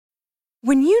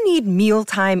When you need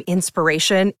mealtime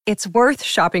inspiration, it's worth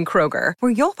shopping Kroger,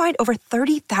 where you'll find over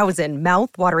 30,000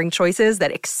 mouth-watering choices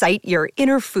that excite your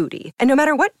inner foodie. And no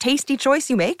matter what tasty choice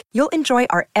you make, you'll enjoy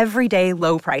our everyday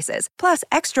low prices, plus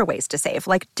extra ways to save,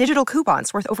 like digital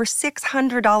coupons worth over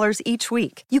 $600 each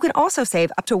week. You can also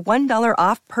save up to $1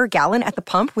 off per gallon at the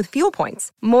pump with fuel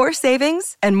points. More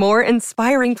savings and more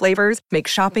inspiring flavors make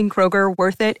shopping Kroger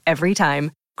worth it every time.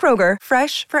 Kroger,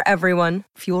 fresh for everyone.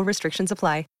 Fuel restrictions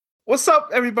apply. What's up,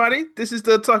 everybody? This is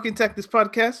the Talking Tactics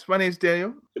podcast. My name's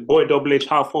Daniel. The boy Double H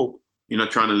Half Hope. You're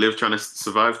not trying to live, trying to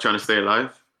survive, trying to stay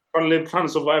alive? Trying to live, trying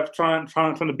to survive, trying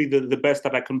to be the best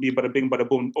that I can be, bada bing, bada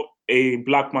boom. A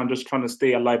black man just trying to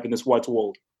stay alive in this white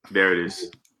world. There it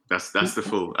is. That's the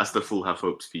full Half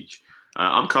Hope speech.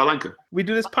 I'm Carl Anka. We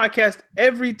do this podcast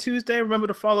every Tuesday. Remember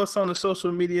to follow us on the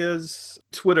social medias,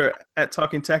 Twitter at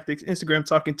Talking Tactics, Instagram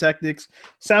Talking Tactics,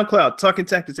 SoundCloud Talking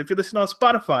Tactics. If you're listening on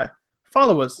Spotify,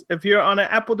 follow us. If you're on an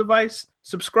Apple device,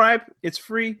 subscribe. It's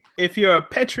free. If you're a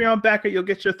Patreon backer, you'll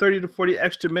get your 30 to 40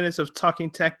 extra minutes of Talking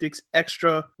Tactics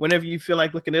extra whenever you feel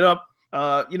like looking it up.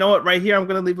 You know what? Right here, I'm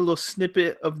going to leave a little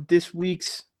snippet of this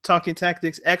week's Talking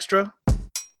Tactics extra.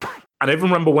 And I even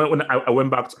remember when I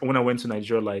went to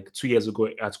Nigeria like 2 years ago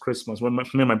at Christmas, when me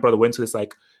and my brother went to this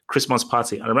like Christmas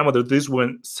party. And I remember that this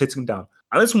woman sitting down.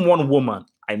 And this one woman,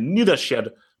 I knew that she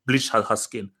had bleached her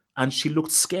skin. And she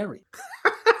looked scary.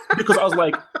 Because I was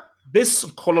like, this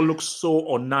color looks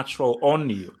so unnatural on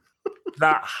you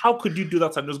that how could you do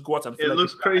that and just go out and feel it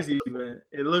looks crazy, man.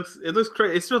 It looks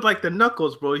crazy. It's just like the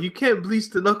knuckles, bro. You can't bleach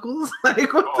the knuckles.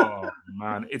 Like, what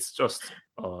man, it's just.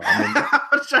 I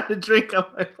was trying to drink on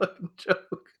my fucking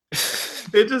joke.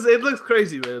 It looks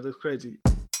crazy, man. It looks crazy.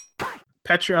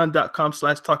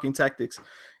 Patreon.com/Talking Tactics.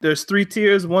 There's 3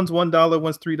 tiers. One's $1,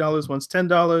 one's $3, one's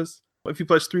 $10. If you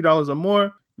pledge $3 or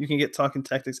more, you can get Talking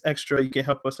Tactics extra. You can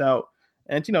help us out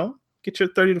and, get your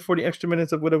 30 to 40 extra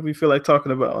minutes of whatever we feel like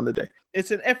talking about on the day. It's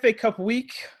an FA Cup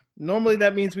week. Normally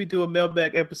that means we do a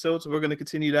mailbag episode, so we're going to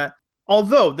continue that.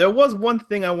 Although there was one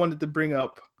thing I wanted to bring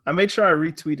up. I made sure I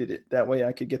retweeted it. That way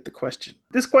I could get the question.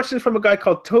 This question is from a guy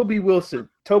called Toby Wilson.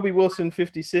 Toby Wilson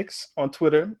 56 on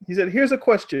Twitter. He said, here's a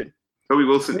question. Toby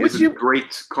Wilson is a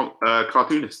great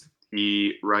cartoonist.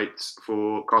 He writes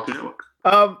for Cartoon Network.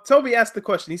 Toby asked the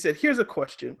question. He said, here's a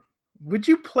question. Would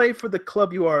you play for the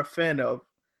club you are a fan of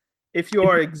if you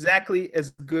are exactly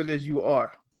as good as you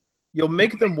are? You'll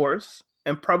make them worse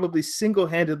and probably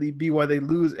single-handedly be why they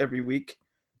lose every week.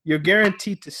 You're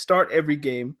guaranteed to start every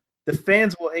game. The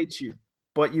fans will hate you,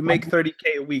 but you make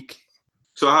 $30K a week.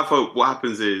 So I hope what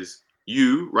happens is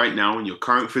you, right now, in your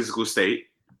current physical state,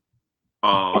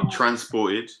 are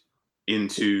transported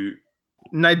into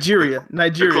Nigeria. The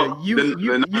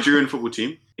Nigerian football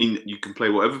team. You can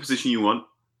play whatever position you want,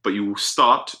 but you will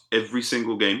start every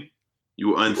single game. You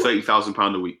will earn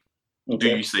 £30,000 a week. Okay.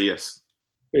 Do you say yes?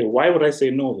 Wait, why would I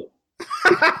say no though?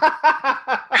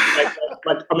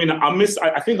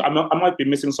 I think I might be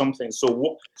missing something.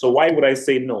 So why would I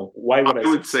say no? I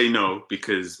would say no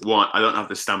because one, I don't have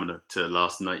the stamina to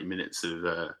last 90 minutes of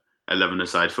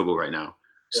 11-a-side football right now.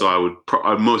 So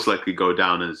I'd most likely go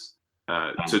down as.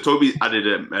 So Toby added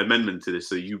an amendment to this.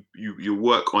 So you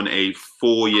work on a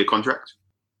 4-year contract.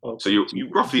 Okay. So you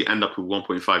roughly end up with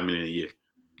 1.5 million a year.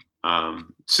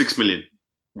 6 million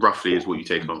roughly is what you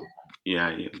take home.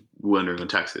 Yeah, wondering on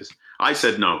taxes. I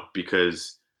said no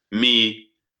because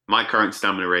my current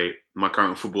stamina rate, my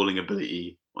current footballing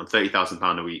ability on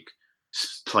 £30,000 a week,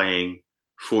 playing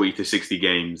 40 to 60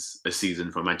 games a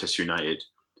season for Manchester United,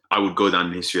 I would go down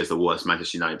in history as the worst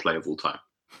Manchester United player of all time.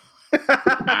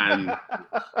 And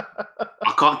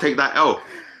I can't take that L.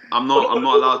 I'm not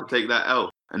allowed to take that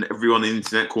L. And everyone on the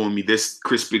internet calling me this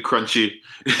crispy crunchy,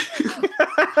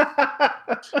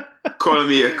 calling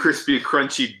me a crispy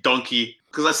crunchy donkey.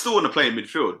 Because I still want to play in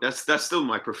midfield. That's still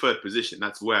my preferred position.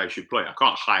 That's where I should play. I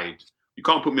can't hide. You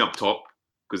can't put me up top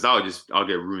because I'll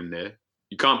get ruined there.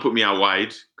 You can't put me out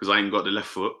wide because I ain't got the left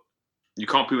foot. You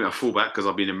can't put me at fullback because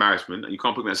I'll be an embarrassment. And you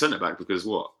can't put me at centre back because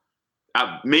what?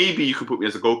 Maybe you could put me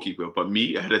as a goalkeeper, but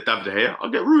me ahead of David De Gea, I'll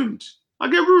get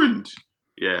ruined.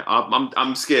 Yeah,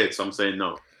 I'm scared, so I'm saying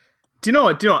no. Do you know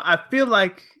what? I feel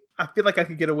like I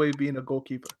could get away being a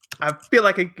goalkeeper. I feel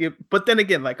like I could, but then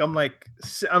again, like I'm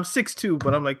 6'2",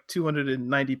 but I'm like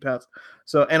 290 pounds.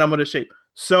 So, and I'm out of shape.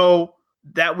 So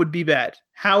that would be bad.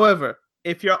 However,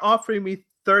 if you're offering me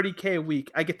 $30K a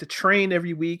week, I get to train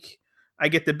every week. I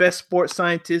get the best sports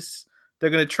scientists.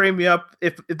 They're going to train me up.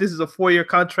 If this is a 4-year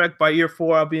contract, by year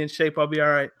 4, I'll be in shape. I'll be all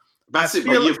right. That's it.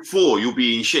 By year 4, you'll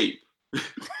be in shape.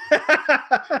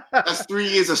 That's 3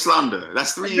 years of slander.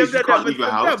 That's 3 years you can't leave your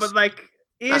house. No, but like,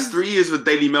 that's 3 years with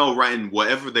Daily Mail writing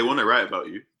whatever they want to write about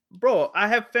you. bro, I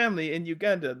have family in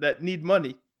Uganda that need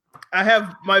money. I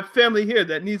have my family here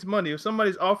that needs money. If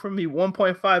somebody's offering me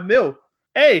 1.5 mil,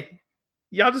 hey,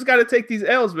 y'all just got to take these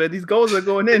L's, man. These goals are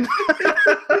going in.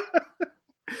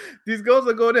 These goals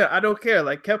are going in. I don't care.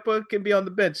 Like, Kepa can be on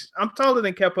the bench. I'm taller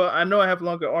than Kepa. I know I have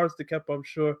longer arms than Kepa, I'm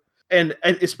sure. And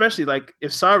especially, like,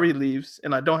 if Sarri leaves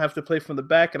and I don't have to play from the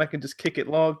back and I can just kick it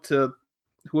long to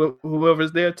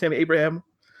whoever's there, Tammy Abraham,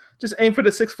 just aim for the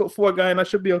 6'4" guy and I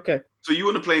should be okay. So you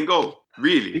want to play in goal?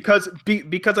 Really? Because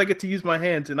I get to use my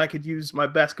hands and I could use my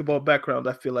basketball background,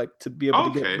 I feel like, to be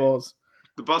able to get balls.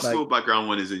 The basketball background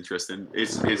one is interesting.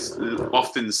 It's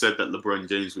often said that LeBron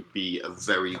James would be a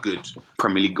very good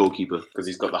Premier League goalkeeper because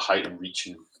he's got the height and reach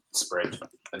and spread.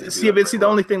 See, the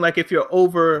only thing, like, if you're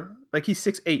over, like, he's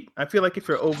 6'8". I feel like if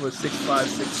you're over 6'5",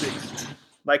 6'6",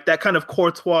 like that kind of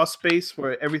courtois space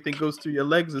where everything goes through your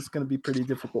legs, it's going to be pretty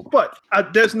difficult. But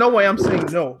there's no way I'm saying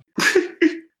no.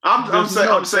 I'm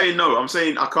saying no. I'm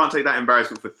saying I can't take that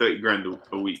embarrassment for 30 grand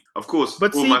a week. Of course,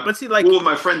 but see, like, all of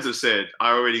my friends have said,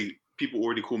 people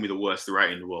already call me the worst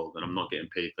writer in the world, and I'm not getting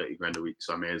paid 30 grand a week,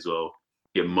 so I may as well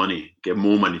get more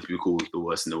money to be called the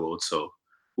worst in the world. So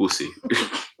we'll see.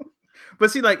 But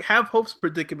see, like, Have Hope's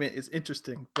predicament is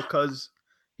interesting because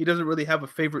he doesn't really have a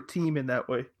favorite team in that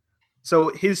way. So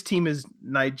his team is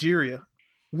Nigeria.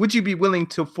 Would you be willing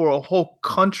to, for a whole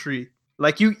country,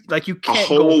 like you can't a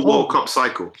whole World Cup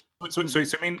cycle? So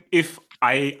I mean, if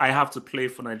I have to play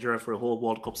for Nigeria for a whole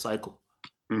World Cup cycle,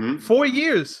 4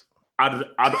 years.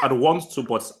 I'd want to,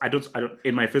 but I don't.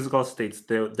 In my physical state,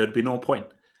 there'd be no point.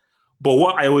 But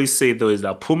what I always say though is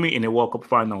that put me in a World Cup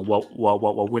final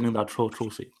while winning that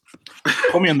trophy.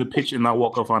 Put me on the pitch in that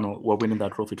World Cup final while winning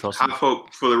that trophy. Trust me. Have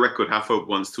Hope, for the record, Have Hope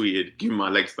once tweeted, "Give me my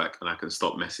legs back and I can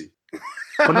stop Messi."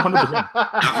 100%.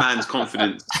 That man's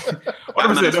confidence.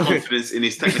 Confidence in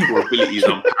his technical abilities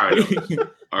unparalleled.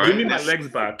 All right, give me my legs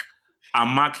back. I'm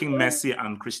marking Messi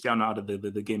and Cristiano out of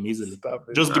the game easily.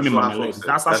 Just give me my legs.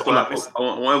 That's all I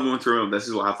want everyone to remember. This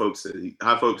is what Have Hope said.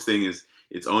 Have Hope's thing is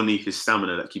it's only his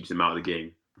stamina that keeps him out of the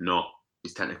game, not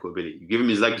his technical ability. You give him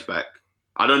his legs back.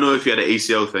 I don't know if he had an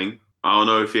ACL thing. I don't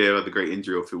know if he had a great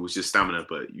injury or if it was just stamina,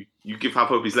 but you give Have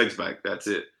Hope his legs back. That's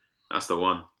it. That's the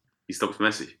one. He stops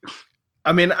Messi.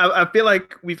 I mean, I feel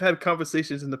like we've had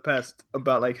conversations in the past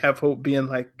about, like, Have Hope being,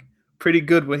 like, pretty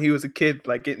good when he was a kid,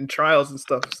 like getting trials and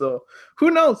stuff. So who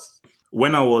knows?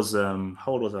 When I was, how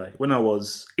old was I? When I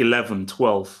was 11,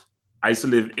 12, I used to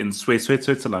live in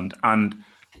Switzerland. And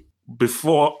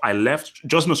before I left,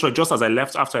 just as I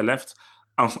left, after I left,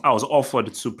 I was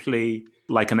offered to play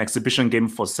like an exhibition game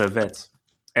for Servette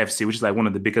FC, which is like one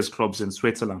of the biggest clubs in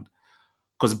Switzerland.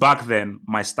 Because back then,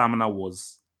 my stamina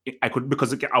was,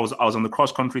 because I was on the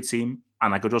cross-country team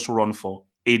and I could just run for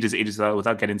ages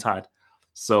without getting tired.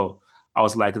 So I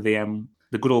was like the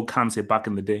good old Kante back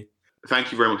in the day.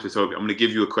 Thank you very much, Toby. I'm going to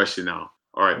give you a question now.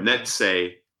 All right, let's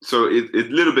say, so it's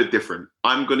a little bit different.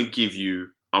 I'm going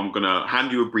to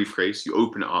hand you a briefcase, you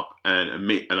open it up, and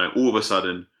all of a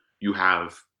sudden, you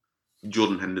have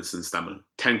Jordan Henderson stamina.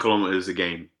 10 kilometers a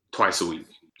game, twice a week.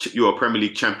 You're a Premier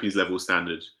League Champions level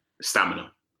standard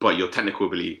stamina, but your technical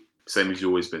ability, same as you've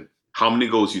always been. How many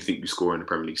goals do you think you score in the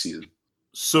Premier League season?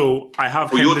 So I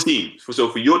have your team. So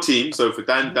for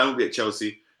Dan will be at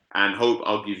Chelsea, and Hope,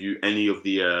 I'll give you any of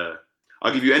the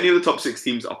top 6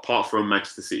 teams apart from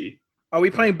Manchester City. Are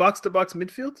we playing box to box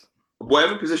midfield?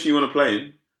 Whatever position you want to play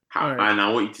in, right. And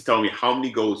I want you to tell me how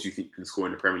many goals you think you can score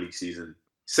in the Premier League season.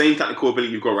 Same technical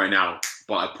ability you've got right now,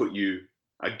 but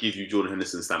I give you Jordan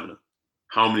Henderson stamina.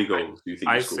 How many goals do you think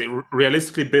you score? I say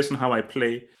realistically, based on how I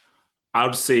play, I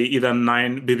would say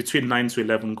between 9 to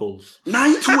 11 goals.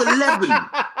 9 to 11?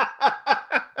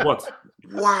 What?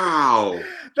 Wow.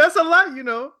 That's a lot, you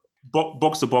know.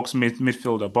 Box to box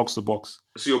midfielder, box to box.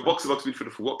 So you're box to box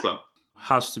midfielder for what club?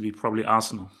 Has to be probably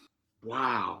Arsenal.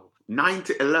 Wow. 9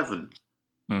 to 11.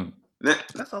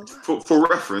 That's a lot. For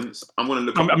reference, I'm going to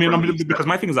look because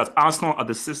my thing is that Arsenal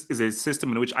is a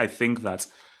system in which I think that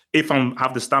if I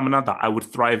have the stamina that I would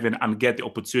thrive in and get the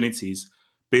opportunities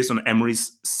based on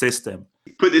Emery's system.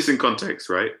 Put this in context,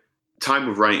 right? Time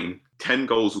of writing, 10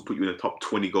 goals will put you in the top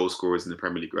 20 goal scorers in the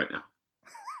Premier League right now.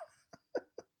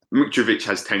 Mitrovic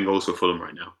has 10 goals for Fulham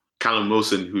right now. Callum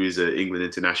Wilson, who is an England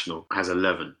international, has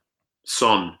 11.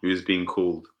 Son, who is being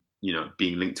called,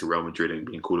 being linked to Real Madrid and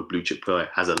being called a blue chip player,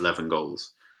 has 11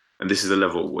 goals. And this is the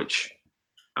level at which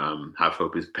Have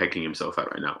Hope is pegging himself at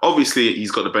right now. Obviously,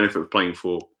 he's got the benefit of playing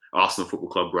for Arsenal Football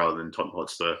Club rather than Tottenham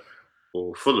Hotspur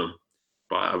or Fulham.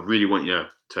 But I really want you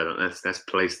to let's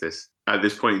place this. At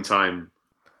this point in time,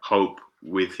 Hope,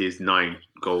 with his 9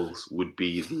 goals, would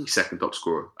be the second top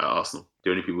scorer at Arsenal.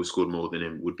 The only people who scored more than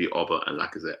him would be Oba and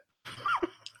Lacazette.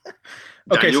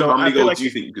 Okay, Daniel, so how many I feel goals like do you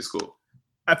think you could score?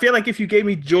 I feel like if you gave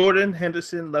me Jordan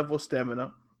Henderson level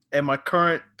stamina and my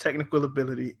current technical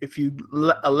ability, if you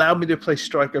allow me to play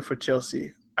striker for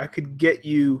Chelsea, I could get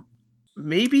you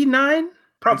maybe 9,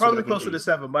 probably closer to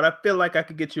 7. But I feel like I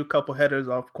could get you a couple headers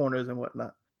off corners and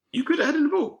whatnot. You could have headed the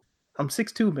ball. I'm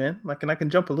 6'2", man. Like, and I can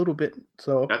jump a little bit.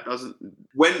 So That doesn't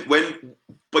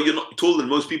but you're not taller than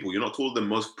most people. You're not taller than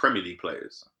most Premier League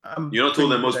players. You're not taller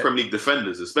than most Premier League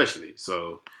defenders, especially.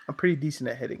 So I'm pretty decent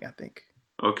at heading, I think.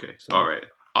 Okay, all right.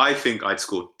 I think I'd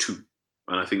score 2,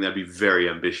 and I think that'd be very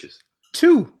ambitious.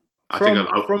 2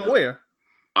 from where?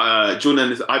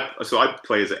 Jordan. I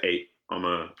play as an 8.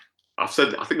 I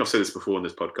think I've said this before on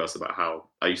this podcast about how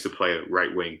I used to play a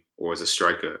right wing or as a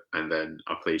striker, and then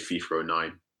I played FIFA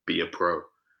 09, be a pro,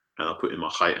 and I put in my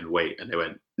height and weight, and they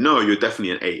went, "No, you're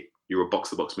definitely an 8. You're a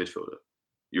box-to-box midfielder.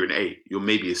 You're an 8. You're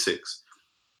maybe a 6."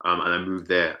 And I moved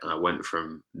there, and I went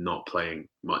from not playing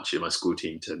much in my school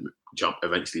team to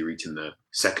eventually reaching the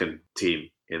second team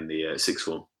in the sixth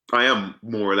form. I am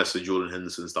more or less a Jordan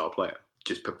Henderson style player.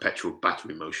 Just perpetual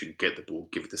battery motion, get the ball,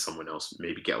 give it to someone else,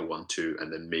 maybe get a 1-2,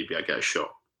 and then maybe I get a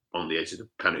shot on the edge of the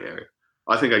penalty area.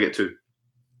 I think I get 2.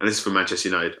 And this is for Manchester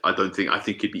United. I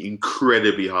think it'd be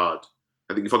incredibly hard.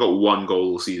 I think if I got 1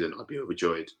 goal all season, I'd be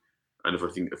overjoyed. And if I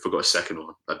got a second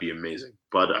one, that'd be amazing.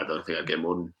 But I don't think I'd get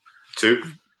more than 2.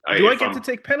 Do I get to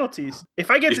take penalties? If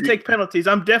I get to take penalties,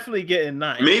 I'm definitely getting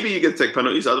 9. Maybe you get to take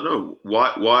penalties. I don't know.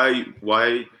 Why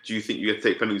do you think you get to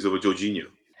take penalties over Jorginho?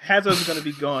 Hazard's going to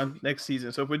be gone next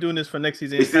season. So if we're doing this for next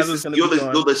season, Hazard's going to be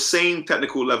gone. You're the same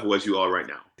technical level as you are right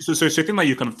now. So you think that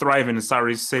you can thrive in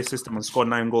Sarri's system and score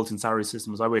 9 goals in Sarri's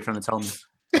system? Is that what you're trying to tell me?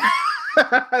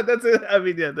 That's it. I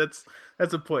mean, yeah, that's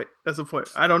a point. That's a point.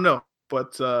 I don't know.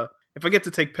 But if I get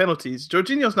to take penalties,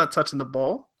 Jorginho's not touching the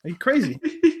ball. Are you crazy?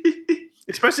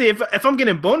 Especially if I'm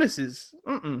getting bonuses.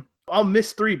 I'll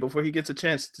miss 3 before he gets a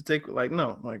chance to take.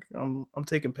 I'm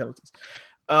taking penalties.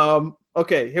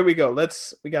 Okay, here we go.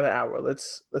 We got an hour.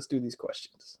 Let's do these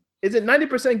questions. Is it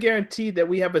 90% guaranteed that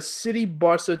we have a City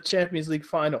Barca Champions League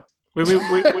final? Wait,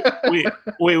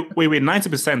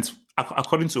 90%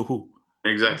 according to who?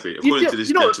 Exactly. According to this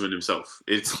gentleman himself.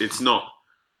 It's not.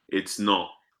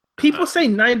 People say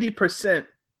 90%.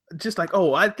 Just like,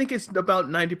 I think it's about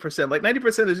 90%. Like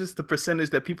 90% is just the percentage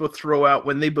that people throw out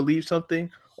when they believe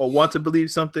something or want to believe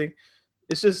something.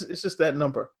 It's just that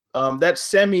number. That's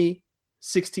semi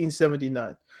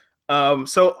 1679.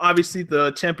 So obviously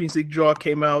the Champions League draw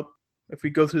came out. If we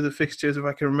go through the fixtures, if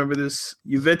I can remember this,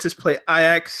 Juventus play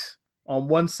Ajax on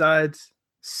one side,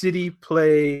 City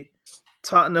play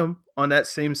Tottenham on that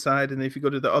same side, and if you go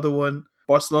to the other one,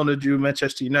 Barcelona drew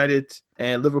Manchester United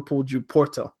and Liverpool drew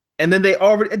Porto. And then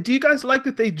do you guys like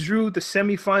that they drew the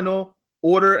semifinal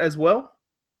order as well?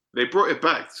 They brought it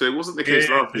back, so it wasn't the case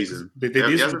last season. They did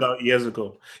that years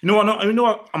ago. You know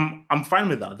what? I'm fine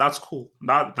with that. That's cool.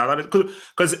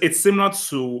 Because it's similar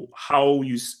to how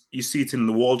you see it in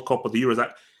the World Cup or the Euros.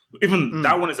 That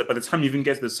that one is that by the time you even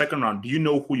get to the second round, do you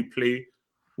know who you play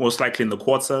most likely in the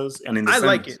quarters and in the semis?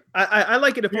 Like it. I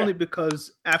like it only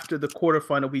because after the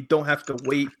quarterfinal, we don't have to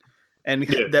wait and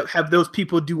have those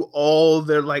people do all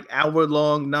their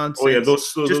hour-long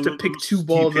nonsense just to pick 2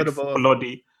 balls out of a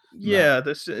bloody. Yeah,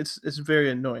 it's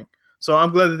very annoying. So I'm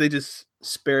glad that they just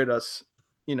spared us,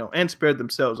 and spared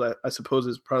themselves. I suppose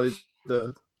is probably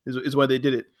is why they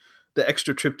did it. The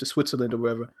extra trip to Switzerland or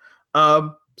wherever.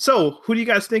 So who do you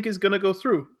guys think is gonna go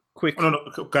through? Quick. No,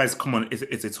 guys, come on.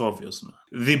 It's obvious. Man.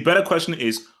 The better question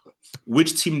is,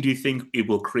 which team do you think it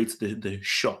will create the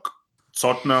shock?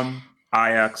 Tottenham,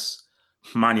 Ajax,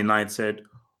 Man United,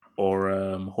 or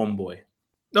Homeboy?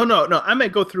 No. I may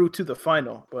go through to the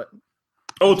final, but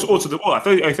I thought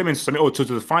you meant to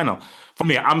the final. For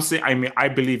me, I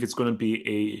believe it's going to be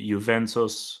a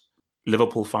Juventus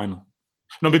Liverpool final.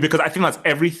 No, because I think that's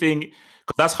everything.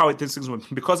 Because that's how things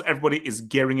went. Because everybody is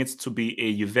gearing it to be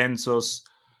a Juventus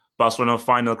Barcelona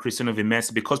final, Cristiano v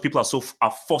Messi. Because people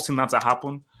are forcing that to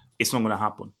happen, it's not going to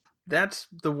happen. That's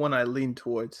the one I lean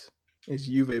towards. Is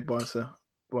Juve Barca,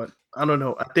 but I don't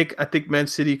know. I think Man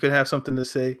City could have something to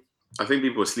say. I think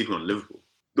people are sleeping on Liverpool.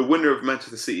 The winner of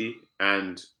Manchester City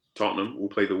and Tottenham will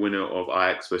play the winner of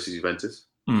Ajax versus Juventus.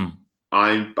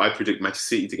 I predict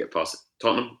Manchester City to get past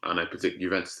Tottenham, and I predict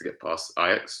Juventus to get past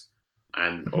Ajax.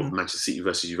 And of Manchester City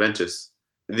versus Juventus,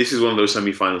 this is one of those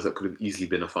semi-finals that could have easily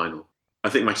been a final. I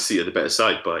think Manchester City are the better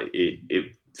side, but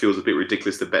it feels a bit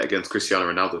ridiculous to bet against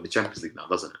Cristiano Ronaldo in the Champions League now,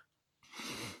 doesn't it?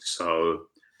 So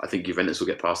I think Juventus will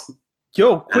get past them.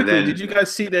 Yo, quickly, did you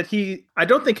guys see that I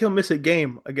don't think he'll miss a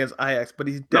game against Ajax, but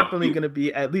he's definitely going to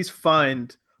be at least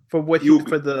fined for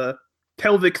for the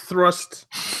pelvic thrust,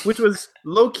 which was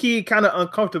low key kind of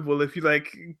uncomfortable if you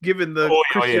like, given the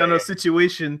Cristiano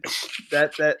situation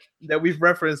that we've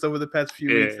referenced over the past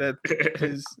few weeks. That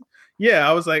is,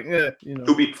 I was like,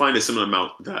 he'll be fined a similar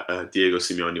amount that Diego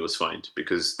Simeone was fined,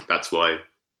 because that's why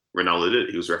Ronaldo did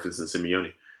it. He was referencing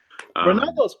Simeone.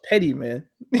 Ronaldo's petty, man.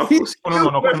 Of course.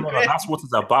 No. That's what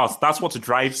it's about. That's what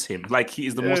drives him. Like, he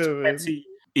is the most petty,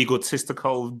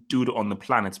 egotistical dude on the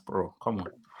planet, bro. Come on.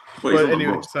 Well, but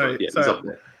anyway, sorry. He's up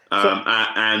there.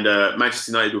 And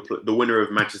Manchester United, the winner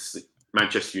of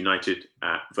Manchester United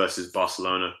versus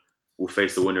Barcelona will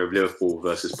face the winner of Liverpool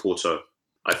versus Porto.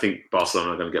 I think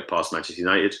Barcelona are going to get past Manchester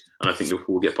United, and I think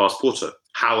Liverpool will get past Porto.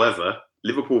 However,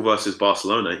 Liverpool versus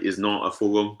Barcelona is not a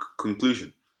foregone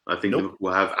conclusion. I think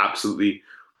Liverpool have absolutely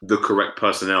the correct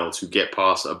personnel to get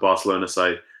past a Barcelona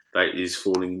side that is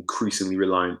falling increasingly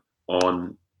reliant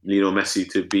on Lionel Messi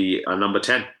to be a number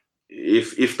 10.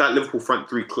 If that Liverpool front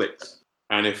three clicks,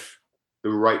 and if the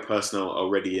right personnel are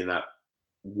already in that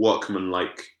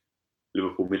workman-like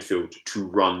Liverpool midfield to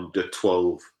run the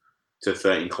 12 to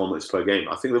 13 kilometers per game,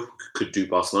 I think Liverpool could do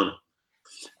Barcelona.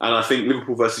 And I think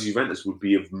Liverpool versus Juventus would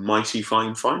be a mighty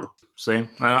fine final. Same.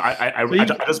 I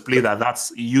just believe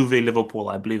that's Juve Liverpool.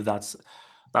 I believe that's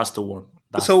the one.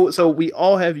 So we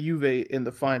all have Juve in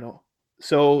the final.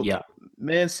 So yeah,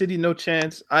 Man City no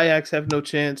chance, Ajax have no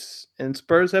chance, and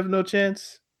Spurs have no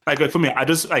chance. Like, for me, I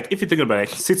just like, if you think about it,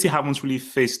 City haven't really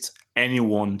faced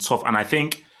anyone tough, and I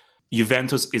think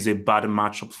Juventus is a bad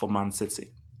matchup for Man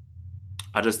City.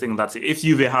 I just think that's it. If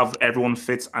Juve have everyone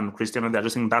fit and Cristiano, I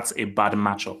just think that's a bad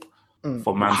matchup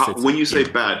for Man City. When you say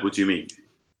bad, what do you mean?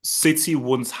 City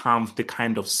won't have the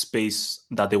kind of space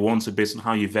that they want to based on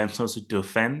how Juventus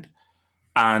defend,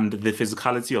 and the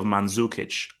physicality of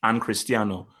Mandzukic and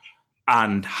Cristiano,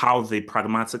 and how they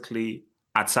pragmatically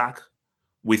attack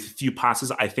with few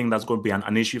passes. I think that's going to be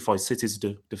an issue for City's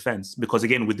defense, because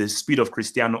again, with the speed of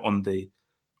Cristiano on the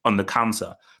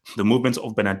counter, the movement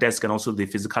of Bernardeschi, and also the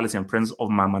physicality and presence of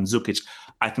Mandzukic,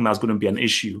 I think that's going to be an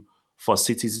issue for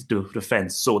City's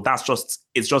defense. So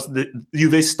it's just the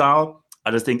Juve style.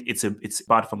 I just think it's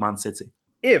bad for Man City.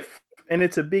 And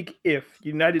it's a big if,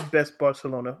 United best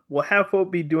Barcelona, will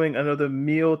Halfo be doing another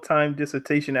mealtime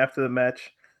dissertation after the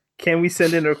match? Can we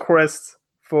send in requests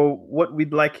for what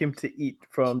we'd like him to eat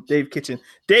from Dave Kitchen?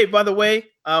 Dave, by the way,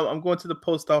 I'm going to the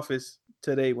post office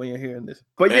today when you're hearing this.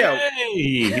 But yeah. Hey,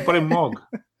 you got a mug.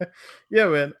 Yeah,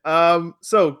 man.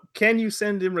 So can you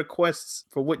send in requests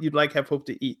for what you'd like Halfo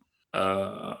to eat?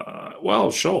 Well,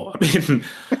 sure. I mean,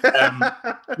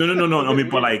 no. I mean,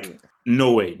 but like,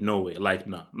 no way. Like,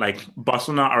 no. Like,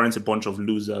 Barcelona aren't a bunch of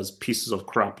losers, pieces of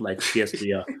crap like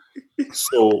PSG are.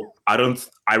 So I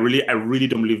really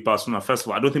don't believe Barcelona. First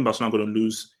of all, I don't think Barcelona are going to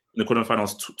lose in the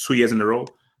quarterfinals 2 years in a row,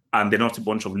 and they're not a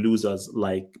bunch of losers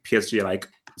like PSG. Like,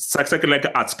 second, like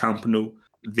at Camp Nou,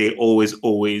 they always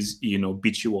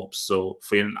beat you up. So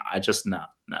for you, I just no.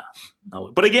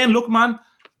 But again, look, man.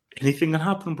 Anything can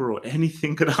happen, bro.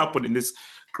 Anything can happen in this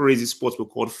crazy sport we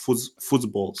call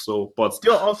football. So, but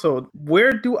still, also,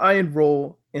 where do I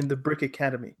enroll in the Brick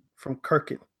Academy from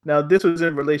Kirkin? Now, this was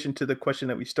in relation to the question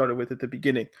that we started with at the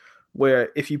beginning, where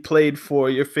if you played for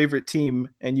your favorite team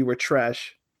and you were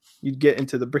trash, you'd get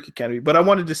into the Brick Academy. But I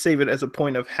wanted to save it as a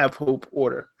point of have hope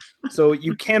order. So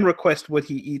you can request what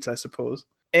he eats, I suppose.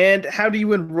 And how do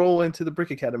you enroll into the Brick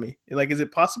Academy? Like, is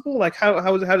it possible? Like,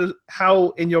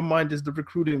 how in your mind does the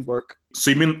recruiting work?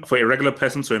 So you mean for a regular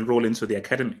person to enroll into the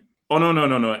academy? Oh no.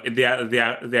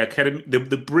 The academy,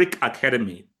 the Brick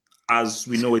Academy, as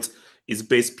we know it, is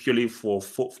based purely for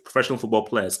professional football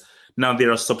players. Now there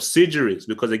are subsidiaries,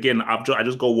 because again, I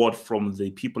just got word from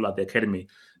the people at the academy.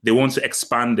 They want to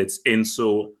expand it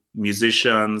into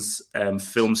musicians,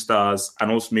 film stars,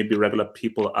 and also maybe regular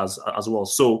people as well.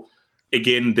 So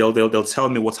again, they'll tell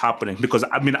me what's happening, because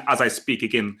I mean, as I speak,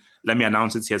 again, let me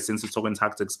announce it here since it's talking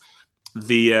tactics.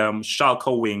 The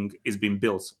Schalke wing is being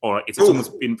built, or it's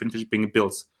almost been finished being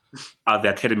built at the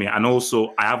academy. And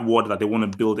also, I have word that they want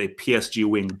to build a PSG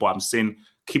wing, but I'm saying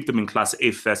keep them in Class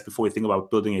A first before you think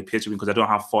about building a PSG wing, because I don't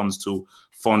have funds to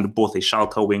fund both a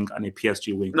Schalke wing and a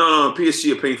PSG wing. No,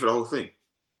 PSG are paying for the whole thing.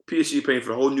 PSG are paying for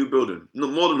the whole new building. No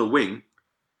more than a wing.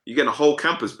 You're getting a whole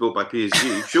campus built by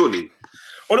PSG, surely.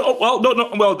 Well,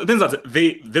 no. Well, the thing is that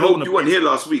they don't want to. You weren't here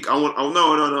last week.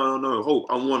 No. Hope.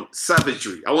 I want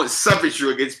savagery. I want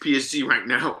savagery against PSG right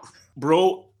now,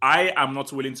 bro. I am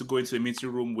not willing to go into a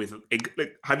meeting room with.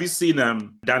 Have you seen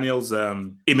Daniel's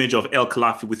image of El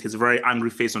Khelafi with his very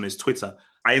angry face on his Twitter?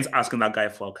 I ain't asking that guy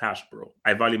for cash, bro.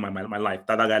 I value my life.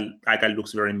 That guy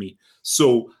looks very me.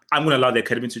 So I'm going to allow the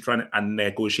academy to try and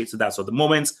negotiate to that. So at the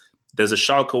moment, there's a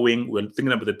Schalke wing. We're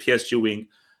thinking about the PSG wing.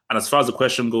 And as far as the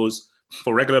question goes,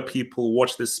 for regular people,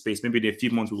 watch this space. Maybe in a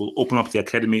few months, we will open up the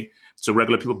academy to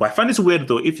regular people. But I find it weird,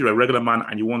 though, if you're a regular man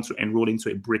and you want to enroll into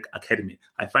a brick academy.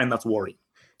 I find that worrying.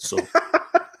 So,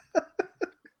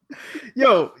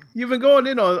 yo, you've been going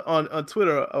in on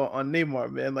Twitter on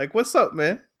Neymar, man. Like, what's up,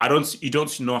 man? you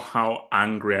don't know how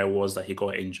angry I was that he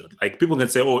got injured. Like, people can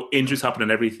say, oh, injuries happen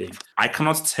and everything. I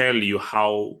cannot tell you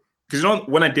how, because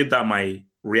when I did that, my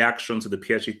reaction to the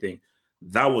PSG thing,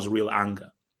 that was real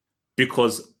anger.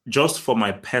 Because just for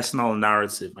my personal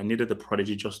narrative, I needed the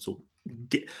prodigy just to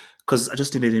get, because I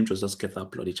just needed him to just get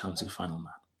that bloody Champions League final,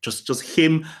 man. Just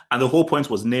him. And the whole point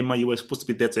was, Neymar, you were supposed to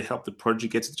be there to help the prodigy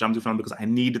get to the Champions League final because I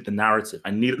needed the narrative. I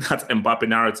needed that Mbappe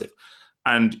narrative.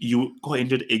 And you got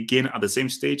injured again at the same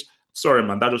stage. Sorry,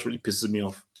 man, that just really pisses me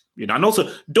off. And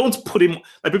also, don't put him,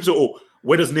 like people say, oh,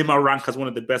 where does Neymar rank as one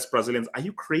of the best Brazilians? Are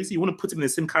you crazy? You want to put him in the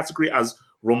same category as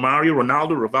Romario,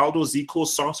 Ronaldo, Rivaldo, Zico,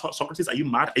 Socrates? Are you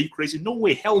mad? Are you crazy? No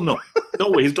way. Hell no. No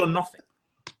way. He's done nothing.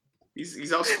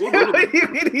 He's outscored all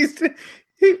of them.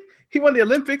 He won the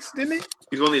Olympics, didn't he?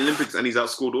 He's won the Olympics and he's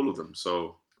outscored all of them.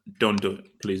 So don't do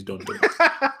it. Please don't do it.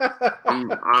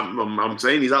 I'm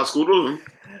saying he's outscored all of them.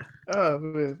 Oh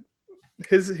man.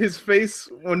 His face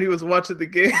when he was watching the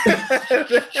game.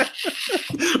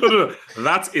 No.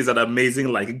 That is an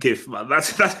amazing GIF, man.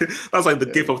 That's like the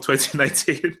GIF of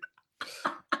 2019.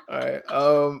 All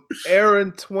right.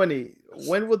 Aaron 20.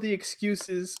 When will the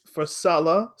excuses for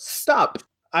Salah stop?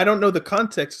 I don't know the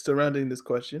context surrounding this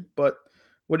question, but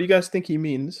what do you guys think he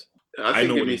means? I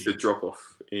think it means the drop off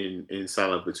in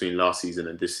Salah between last season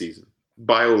and this season.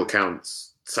 By all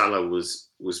accounts, Salah was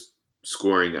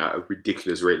scoring at a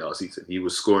ridiculous rate last season. He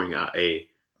was scoring at a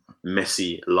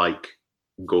Messi-like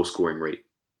goal scoring rate.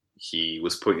 He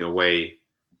was putting away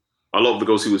a lot of the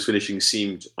goals he was finishing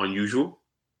seemed unusual.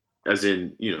 As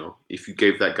in, if you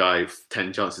gave that guy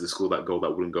 10 chances to score that goal,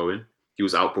 that wouldn't go in. He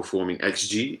was outperforming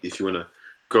XG, if you want to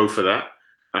go for that.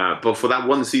 But for that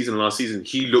one season last season,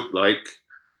 he looked like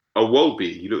a world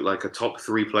beat. He looked like a top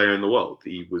 3 player in the world.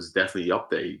 He was definitely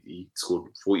up there. He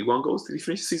scored 41 goals. Did he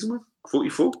finish the season with?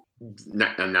 44?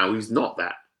 And now he's not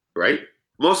that, right?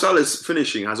 Mo Salah's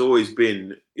finishing has always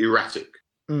been erratic,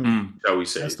 shall we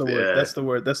say. That's the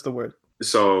word. That's the word.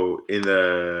 So in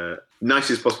the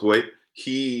nicest possible way,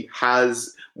 he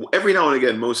has, every now and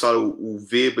again, Mo Salah will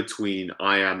veer between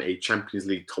I am a Champions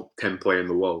League top 10 player in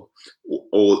the world,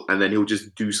 and then he'll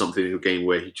just do something in a game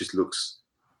where he just looks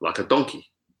like a donkey.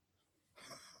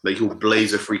 Like he'll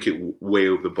blaze a free kick way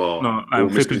over the bar. No,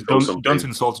 don't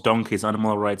insult donkeys,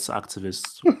 animal rights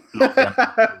activists.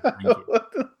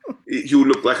 He'll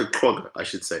look like a clogger, I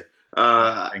should say.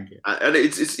 Thank you. And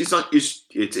it's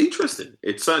interesting.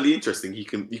 It's certainly interesting. He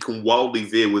can wildly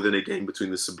veer within a game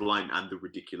between the sublime and the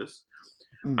ridiculous.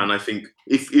 And I think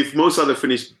if Mo Salah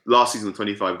finished last season with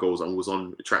 25 goals and was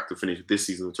on track to finish this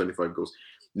season with 25 goals,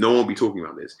 no one will be talking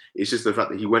about this. It's just the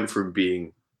fact that he went from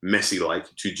being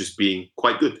Messi-like to just being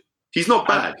quite good. He's not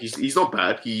bad. He's not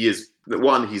bad. He is,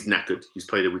 one, he's knackered. He's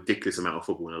played a ridiculous amount of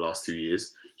football in the last 2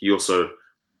 years. He also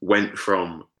went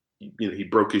from, he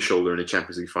broke his shoulder in a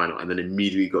Champions League final and then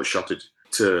immediately got shuttered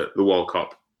to the World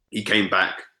Cup. He came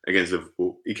back against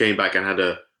Liverpool. He came back and had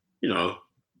a,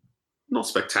 not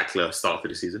spectacular start to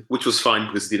the season, which was fine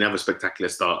because he didn't have a spectacular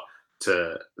start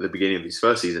to the beginning of his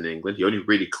first season in England. He only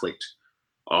really clicked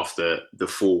after the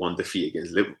 4-1 defeat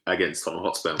against Tottenham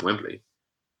Hotspur and Wembley.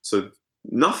 So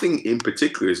nothing in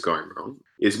particular is going wrong.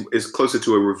 It's closer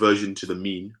to a reversion to the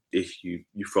mean if you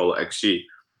follow XG.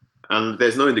 And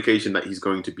there's no indication that he's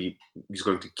going to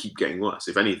keep getting worse.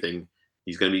 If anything,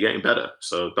 he's going to be getting better.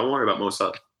 So don't worry about Mo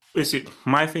Salah. You see,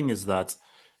 my thing is that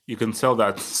you can tell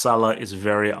that Salah is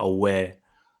very aware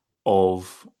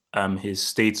of his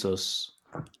status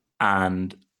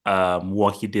and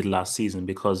what he did last season,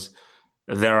 because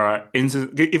there are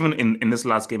even in this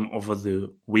last game over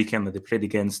the weekend that they played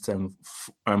against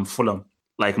Fulham,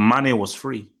 like Mane was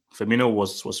free, Firmino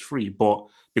was free, but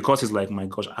because he's like, my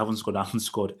gosh, I haven't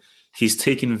scored, he's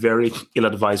taking very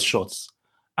ill-advised shots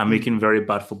and making very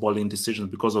bad footballing decisions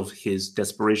because of his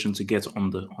desperation to get on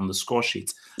the score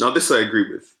sheet. Now, this I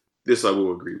agree with. This I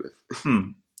will agree with.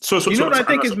 So what I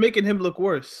think is making him look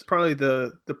worse? Probably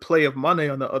the play of Mane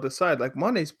on the other side. Like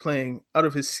Mane's playing out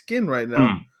of his skin right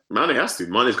now. Mane has to.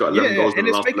 Mane's got 11 goals in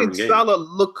the last 11 games. And it's making Salah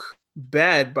look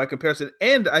bad by comparison.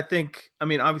 And I think,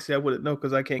 obviously I wouldn't know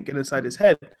because I can't get inside his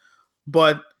head.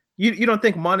 But you don't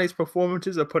think Mane's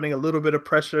performances are putting a little bit of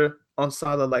pressure on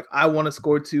Salah? Like, I want to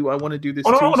score too. I want to do this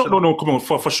too. No, come on.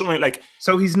 For sure. Like,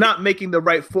 so he's not making the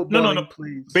right football.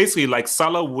 Please. Basically, like,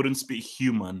 Salah wouldn't be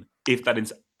human if that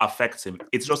didn't affect him.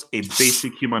 It's just a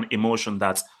basic human emotion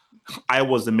that I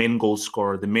was the main goal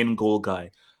scorer, the main goal guy.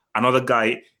 another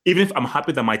guy, even if I'm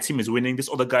happy that my team is winning, this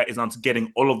other guy is not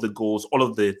getting all of the goals, all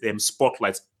of the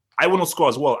spotlights. I want to score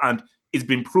as well. And it's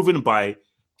been proven by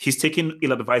he's taking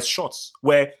ill-advised shots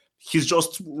where he's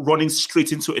just running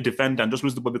straight into a defender and just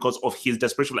lose the ball because of his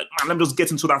desperation. Like, man, let me just get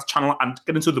into that channel and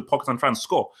get into the pocket and try and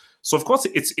score. So of course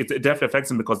it definitely affects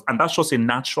him and that's just a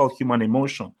natural human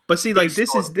emotion. But see, like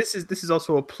this is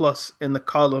also a plus in the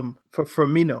column for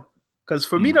Firmino. Because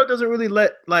Firmino doesn't really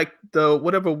let like the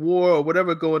whatever war or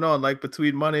whatever going on like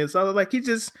between Mane and Salah. Like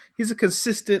he's a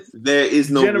consistent. There is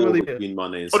no war between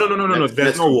Mane and Salah. No.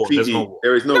 There's no war. There's no war.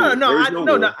 There is no war.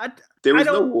 No. I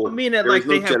don't mean it like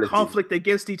they have jealousy. conflict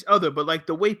against each other, but like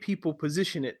the way people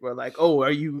position it, where like, oh,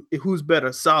 who's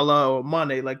better, Salah or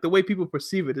Mane? Like the way people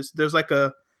perceive it, there's like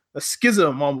a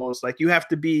schism almost. Like you're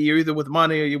either with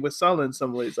Mane or you're with Salah in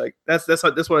some ways. Like that's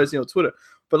what I see on Twitter.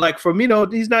 But like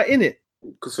Firmino, he's not in it.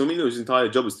 Because Firmino's entire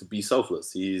job is to be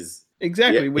selfless.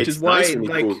 Exactly, which is why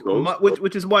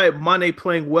Mane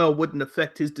playing well wouldn't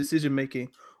affect his decision making.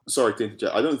 Sorry to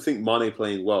interject. I don't think Mane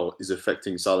playing well is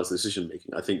affecting Salah's decision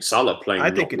making. I think Salah playing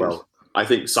not well. I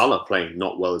think Salah playing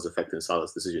not well is affecting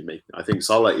Salah's decision making. I think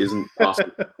Salah isn't passing.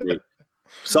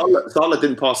 Salah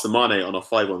didn't pass to Mane on a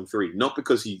 5-on-3, not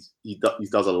because he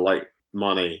doesn't like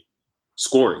Mane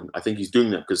scoring. I think he's doing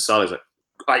that because Salah's like,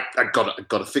 I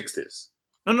gotta fix this.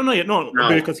 No,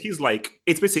 because he's like,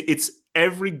 it's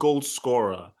every goal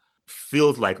scorer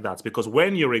feels like that, because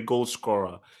when you're a goal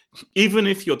scorer, even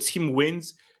if your team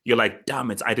wins, you're like,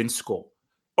 damn it, I didn't score.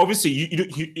 Obviously,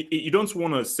 you don't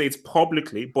want to say it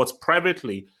publicly, but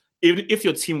privately, even if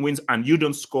your team wins and you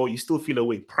don't score, you still feel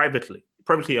away privately.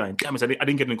 Privately, you're like, damn it, I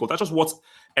didn't get any goal. That's just what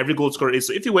every goal scorer is.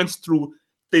 So if you went through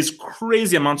this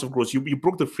crazy amount of goals, you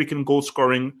broke the freaking goal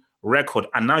scoring record,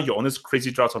 and now you're on this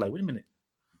crazy drought. You're like, wait a minute,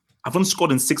 I haven't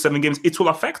scored in 6-7 games. It will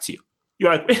affect you.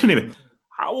 You're like, wait a minute,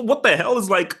 what the hell is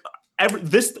like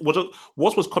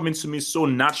what was coming to me so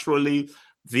naturally,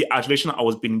 the adulation I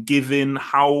was being given,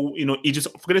 how, he just,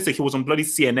 for goodness sake, he was on bloody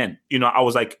CNN. I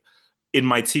was like, in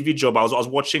my TV job, I was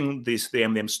watching this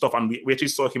stuff, and we actually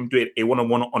saw him do a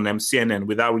one-on-one on CNN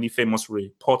with that really famous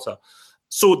reporter.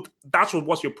 So that's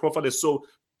what your profile is. So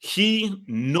he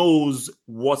knows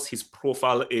what his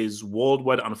profile is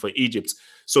worldwide and for Egypt.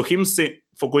 So him saying,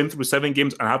 for going through 7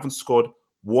 games and haven't scored,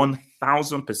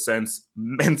 1,000%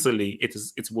 mentally, it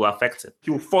will affect it.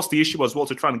 He will force the issue as well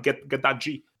to try and get that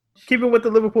G. Keeping with the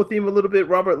Liverpool theme a little bit,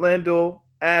 Robert Landau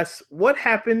asks, what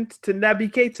happened to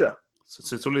Naby Keita?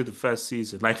 So it's only the first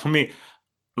season. Like for me,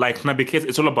 like Naby Keita,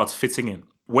 it's all about fitting in.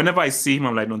 Whenever I see him,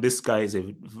 I'm like, no, this guy is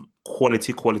a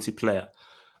quality player.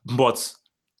 But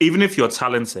even if you're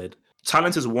talented,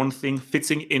 talent is one thing.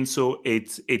 Fitting into a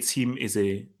team is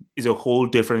a whole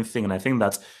different thing. And I think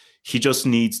that he just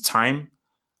needs time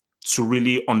to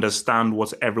really understand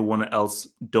what everyone else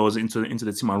does into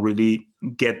the team and really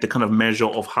get the kind of measure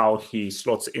of how he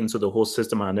slots into the whole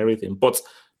system and everything. But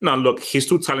now, look, he's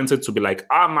too talented to be like,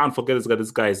 man, forget this guy.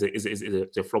 This guy is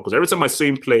a fraud. Because every time I see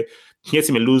him play, he lets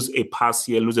him lose a pass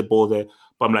here, lose a ball there.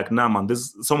 But I'm like, nah, man,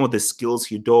 this some of the skills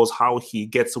he does, how he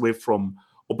gets away from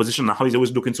opposition and how he's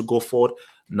always looking to go forward.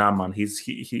 Nah, man, he's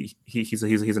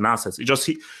an asset.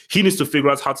 He needs to figure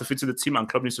out how to fit to the team, and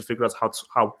club needs to figure out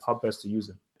how best to use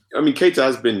him. I mean, Keita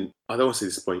has been, I don't want to say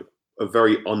this point, a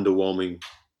very underwhelming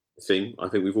thing. I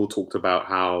think we've all talked about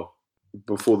how,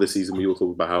 before the season, we all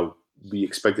talked about how we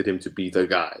expected him to be the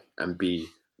guy and be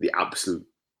the absolute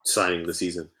signing of the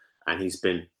season. And he's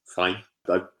been fine.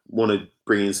 I want to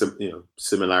bring in some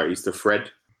similarities to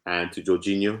Fred and to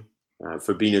Jorginho.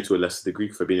 Fabinho to a lesser degree.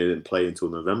 Fabinho didn't play until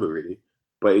November, really.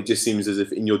 But it just seems as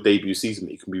if in your debut season,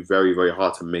 it can be very, very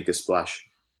hard to make a splash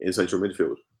in central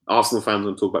midfield. Arsenal fans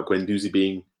want to talk about Guendouzi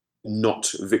being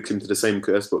not victim to the same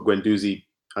curse, but Guendouzi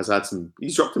has had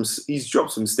he's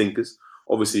dropped some stinkers.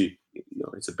 Obviously,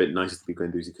 it's a bit nicer to be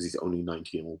Guendouzi because he's only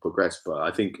 19 and will progress. But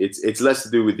I think it's less to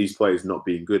do with these players not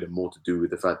being good and more to do with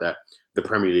the fact that the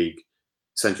Premier League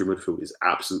central midfield is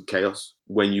absolute chaos.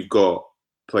 When you've got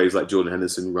players like Jordan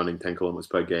Henderson running 10 kilometers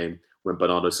per game, when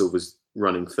Bernardo Silva's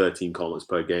running 13 kilometers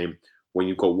per game, when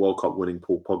you've got World Cup winning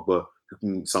Paul Pogba, who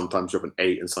can sometimes drop an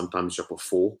 8 and sometimes drop a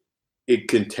 4, it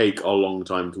can take a long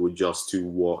time to adjust to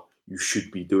what you should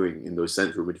be doing in those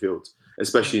central midfields,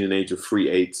 especially in an age of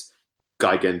 3-8,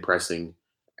 Geigen pressing,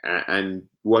 and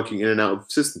working in and out of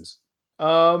systems.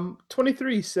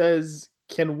 23 says,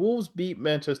 can Wolves beat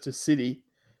Manchester City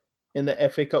in the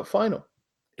FA Cup final?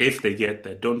 If they get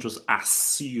there, don't just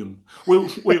assume.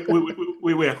 Wait.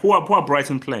 Who are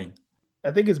Brighton playing? I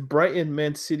think it's Brighton,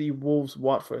 Man City, Wolves,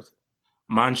 Watford.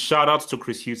 Man, shout out to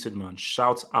Chris Hughton, man.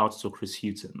 Shout out to Chris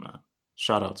Hughton, man.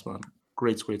 Shout out, man.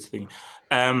 Great thing.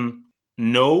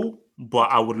 No,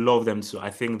 but I would love them to. I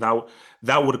think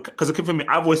that would, because for me,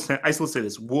 I still say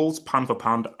this: Wolves pound for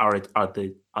pound are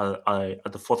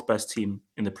the fourth best team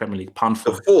in the Premier League. Pound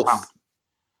for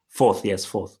fourth, yes,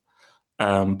 fourth.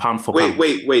 Pound for pound.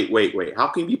 Wait. How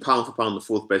can you be pound for pound the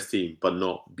fourth best team, but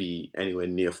not be anywhere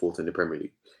near fourth in the Premier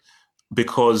League?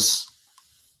 Because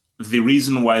the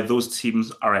reason why those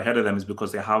teams are ahead of them is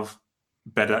because they have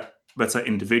better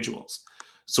individuals.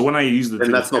 So when I use the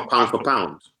then that's not pound for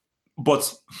pound.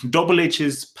 But Double H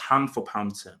is pound for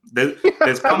pound term.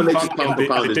 There's pound for pound in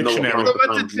the dictionary. I'm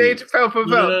about to change pound for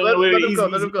pound. Let him go.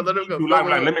 Let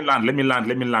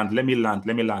me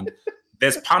land.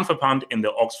 There's pound for pound in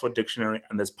the Oxford Dictionary,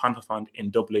 and there's pound for pound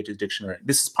in Double H's dictionary.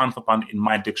 This is pound for pound in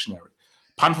my dictionary.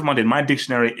 Pound for pound in my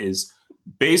dictionary is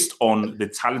based on the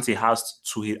talent he has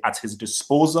at his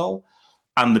disposal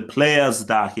and the players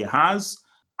that he has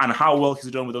and how well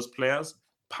he's done with those players.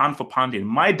 Pound for pound, in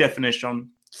my definition,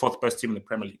 fourth best team in the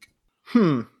Premier League.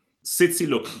 City,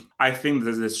 look, I think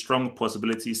there's a strong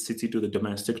possibility City do the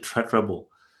domestic treble.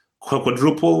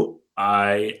 Quadruple,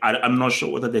 I'm not sure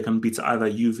whether they can beat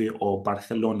either Juve or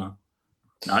Barcelona.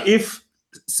 Now, if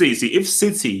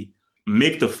City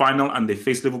make the final and they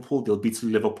face Liverpool, they'll beat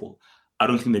Liverpool. I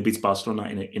don't think they beat Barcelona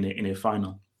in a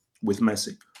final with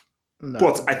Messi. No.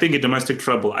 But I think a domestic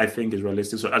treble, I think, is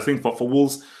realistic. So I think for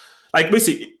Wolves, like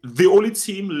basically, the only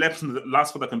team left in the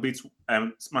last four that can beat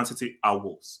Man City are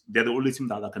Wolves. They're the only team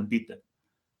that can beat them.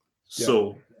 Yeah.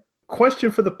 So,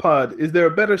 question for the pod: is there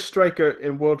a better striker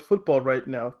in world football right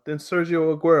now than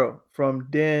Sergio Aguero? From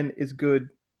Dan is good,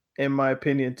 in my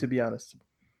opinion, to be honest.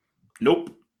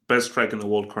 Nope. Best striker in the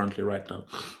world currently right now.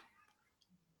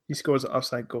 He scores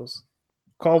offside goals.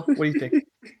 Carl, what do you think?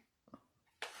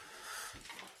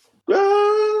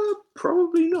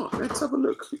 Probably not. Let's have a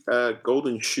look.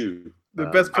 Golden Shoe. The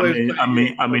best player. I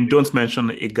mean, don't mention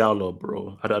Igalo,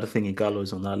 bro. I don't think Igalo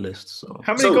is on that list. So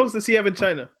how many goals does he have in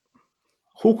China?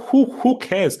 Who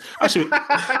cares? Actually,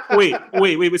 wait.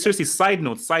 Seriously, side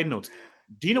note.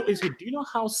 Do you know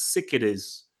how sick it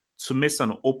is to miss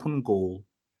an open goal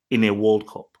in a World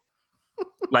Cup?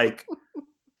 Like,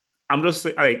 I'm just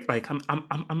saying, I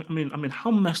mean, how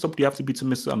messed up do you have to be to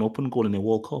miss an open goal in a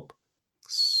World Cup?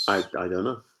 I don't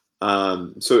know.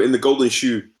 So in the Golden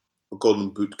Shoe, Golden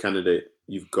Boot candidate,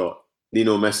 you've got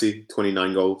Lionel Messi,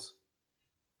 29 goals.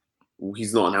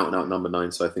 He's not an out-and-out number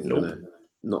 9, so I think we're going to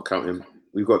not count him.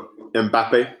 We've got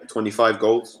Mbappe, 25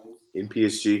 goals in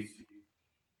PSG.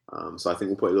 So I think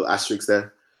we'll put a little asterisk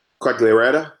there.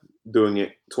 Quagliarella doing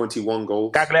it, 21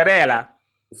 goals. Quagliarella.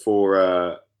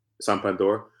 For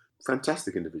Sampdoria.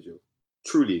 Fantastic individual.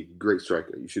 Truly great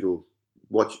striker. You should all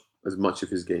watch as much of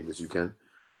his game as you can.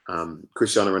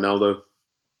 Cristiano Ronaldo,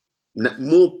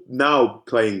 more now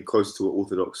playing close to an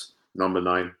orthodox number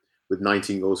 9 with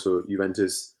 19 goals for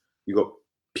Juventus. You got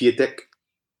Piatek,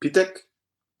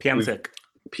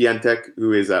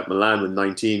 who is at Milan with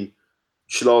 19.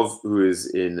 Schlov, who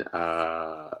is in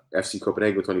FC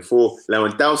Copenhagen with 24.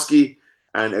 Lewandowski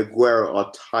and Aguero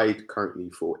are tied currently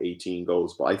for 18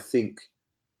 goals. But I think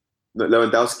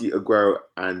Lewandowski, Aguero,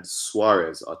 and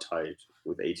Suarez are tied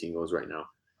with 18 goals right now.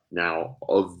 Now,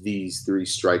 of these 3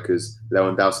 strikers,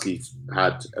 Lewandowski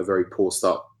had a very poor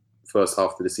start first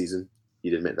half of the season.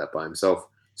 He'd admit that by himself.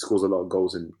 He scores a lot of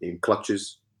goals in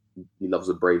clutches. He loves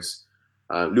a brace.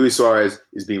 Luis Suarez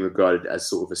is being regarded as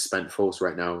sort of a spent force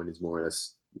right now and is more or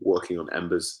less working on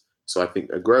embers. So I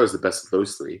think Aguero is the best of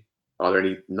those 3. Are there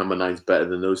any number 9s better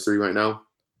than those 3 right now?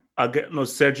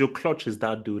 Sergio Clutch is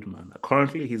that dude, man.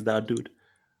 Currently, he's that dude.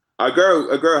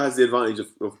 Aguero has the advantage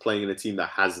of playing in a team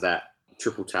that has that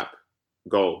triple tap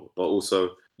goal, but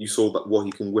also you saw that what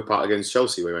he can whip out against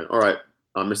Chelsea, where he went, all right,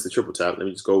 I missed the triple tap, let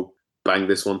me just go bang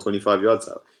this one 25 yards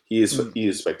out. He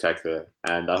is spectacular,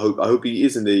 and I hope he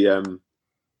is in the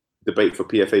debate for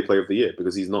PFA Player of the Year,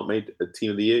 because he's not made a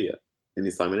Team of the Year yet in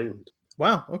his time in England.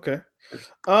 Wow. Okay.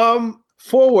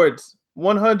 Forwards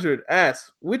 100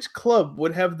 asks, which club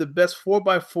would have the best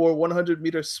 4x4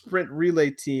 100-meter sprint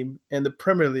relay team in the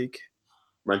Premier League?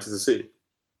 Manchester City.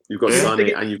 You've got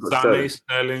Sané and you've got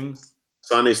Sterling.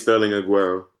 Sané, Sterling,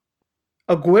 Aguero.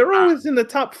 Aguero is in the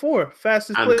top 4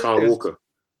 fastest and players. Kyle Walker.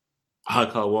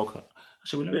 Kyle Walker.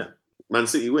 Yeah. Man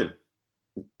City win.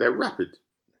 They're rapid.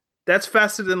 That's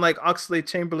faster than like Oxlade,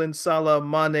 Chamberlain, Salah,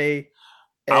 Mane.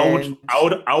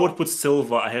 I would put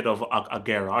Silva ahead of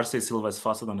Aguero. I'd say Silva is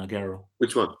faster than Aguero.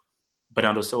 Which one?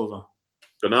 Bernardo Silva.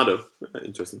 Bernardo?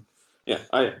 Interesting. Yeah,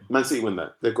 Man City win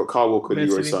that. They've got Kyle Walker,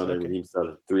 Leroy Sané, and Raheem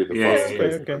Sterling. 3 of the fastest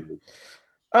players. Okay.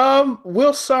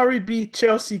 Will Sarri be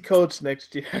Chelsea coach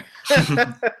next year?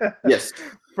 Yes.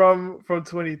 From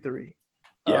 23.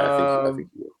 Yeah, I think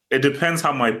he will. It depends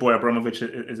how my boy Abramovich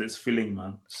is feeling,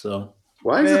 man. So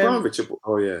why is Man. Abramovich?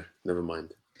 Oh yeah, never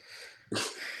mind.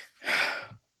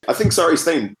 I think Sarri's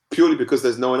staying purely because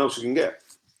there's no one else you can get.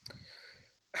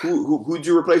 Who'd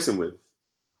you replace him with?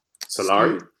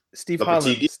 Solari? Steve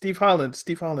Lopetegui? Holland.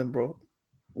 Steve Holland, bro.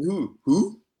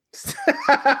 Who?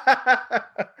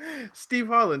 Steve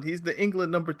Holland. He's the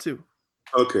England number 2.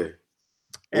 Okay.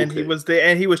 And he was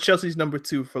Chelsea's number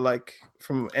 2 for like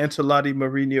from Ancelotti,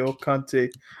 Mourinho, Conte.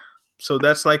 So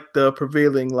that's like the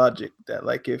prevailing logic that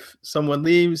like if someone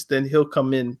leaves, then he'll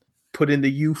come in, put in the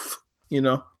youth, you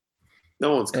know.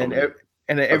 No one's coming.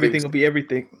 And everything will be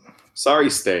everything.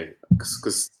 Sarri's staying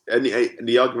because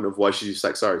the argument of why should you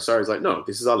sack Sarri's like, no,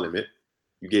 this is our limit.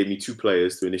 You gave me 2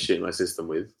 players to initiate my system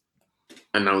with,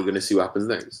 and now we're going to see what happens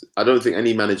next. I don't think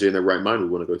any manager in their right mind would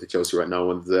want to go to Chelsea right now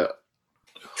when the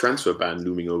transfer ban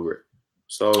looming over it.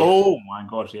 So, oh my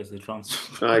gosh, yes, the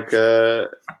transfer. Like,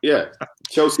 yeah,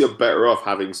 Chelsea are better off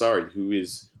having Sarri, who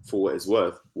is, for what it's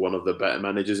worth, one of the better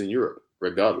managers in Europe,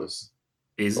 regardless.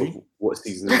 Is he? What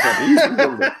season he's on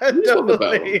the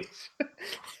battle.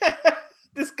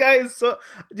 This guy is so.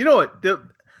 You know what?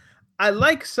 I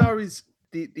like Sarri's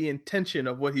the intention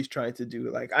of what he's trying to do.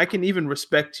 Like I can even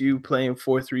respect you playing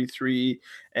 4-3-3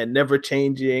 and never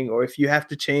changing, or if you have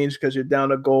to change because you're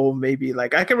down a goal, maybe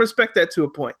like I can respect that to a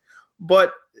point.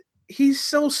 But he's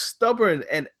so stubborn,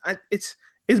 and it's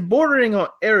bordering on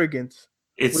arrogance.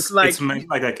 It's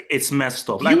messed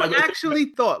up. You actually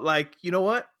thought, like, you know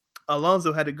what?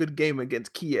 Alonso had a good game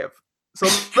against Kiev. So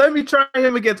let me try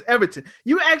him against Everton.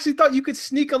 You actually thought you could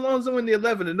sneak Alonso in the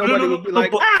 11 and nobody would be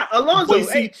like, Alonso,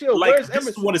 hey, chill, like, where's this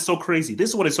Emerson? is what is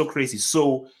so crazy.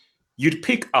 So you'd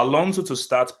pick Alonso to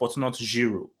start, but not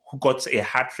Giroud, who got a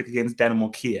hat-trick against Dynamo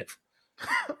Kiev.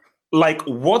 Like,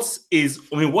 what's in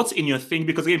your thing?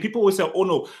 Because again, people always say, oh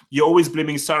no, you're always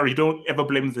blaming Sarri. You don't ever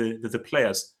blame the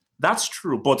players. That's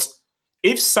true. But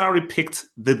if Sarri picked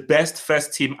the best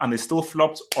first team and they still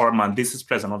flopped, or man, these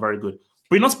players are not very good.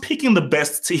 But you're not picking the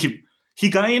best team.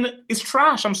 Higuain is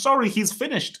trash. I'm sorry, he's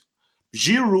finished.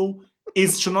 Giroud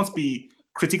should not be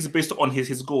critiqued based on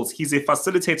his goals. He's a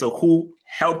facilitator who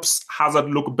helps Hazard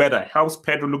look better, helps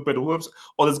Pedro look better, who helps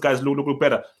all these guys look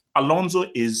better. Alonso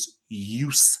is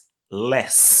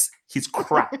useless. He's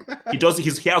crap. He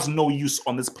has no use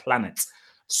on this planet.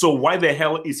 So why the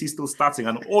hell is he still starting?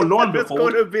 And lo and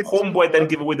behold, homeboy then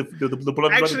give away the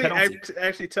blood penalty.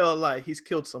 Actually, tell a lie. He's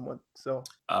killed someone. So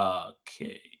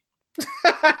okay.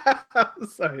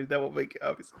 Sorry, that won't make it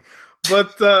obvious.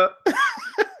 But but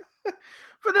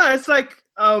no, it's like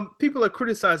people are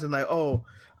criticizing, like, or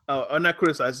not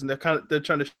criticizing. They're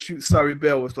trying to shoot Sarri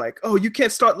Bale with like, oh, you can't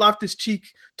start Loftus-Cheek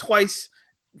twice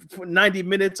for 90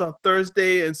 minutes on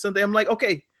Thursday and Sunday. I'm like,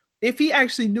 okay, if he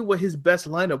actually knew what his best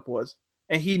lineup was,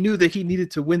 and he knew that he needed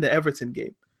to win the Everton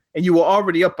game, and you were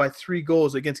already up by 3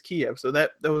 goals against Kiev, so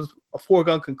that was a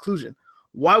foregone conclusion.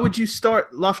 Why would you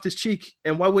start Loftus-Cheek,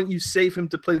 and why wouldn't you save him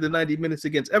to play the 90 minutes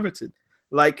against Everton?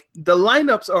 Like, the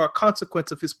lineups are a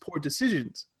consequence of his poor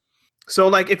decisions. So,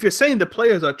 like, if you're saying the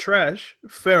players are trash,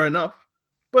 fair enough,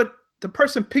 but the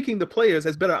person picking the players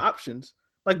has better options.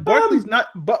 Like, Barkley's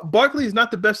not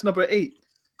the best number 8.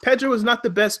 Pedro is not the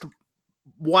best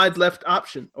wide left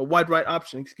option, or wide right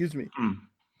option, excuse me.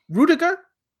 Rudiger,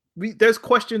 there's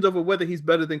questions over whether he's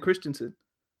better than Christensen.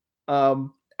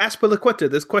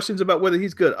 Azpilicueta, there's questions about whether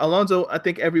he's good. Alonso, I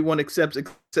think everyone accepts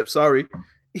Sarri.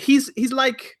 He's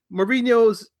like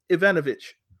Mourinho's Ivanovic,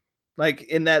 like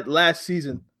in that last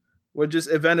season, where just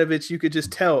Ivanovic, you could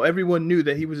just tell everyone knew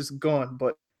that he was just gone,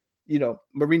 but you know,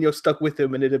 Mourinho stuck with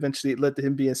him, and it eventually led to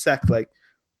him being sacked. Like,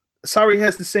 Sarri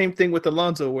has the same thing with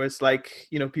Alonso, where it's like,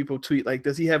 you know, people tweet like,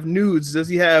 does he have nudes? Does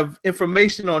he have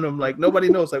information on him? Like, nobody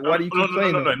knows. Like, why do you keep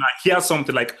playing him? No. He has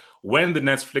something like, when the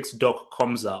Netflix doc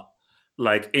comes out,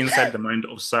 like Inside the Mind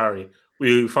of Sarri,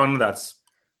 we found that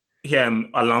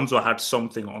Alonso had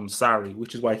something on Sarri,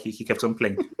 which is why he kept on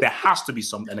playing. There has to be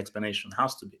an explanation.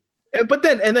 Has to be. But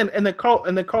then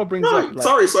Carl brings up. Like,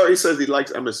 Sarri says he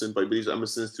likes Emerson, but he believes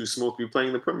Emerson is too small to be playing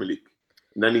in the Premier League.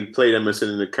 And then he played Emerson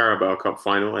in the Carabao Cup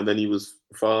final, and then he was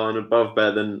far and above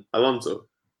better than Alonso.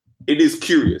 It is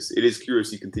curious.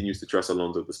 He continues to trust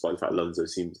Alonso despite the fact Alonso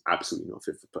seems absolutely not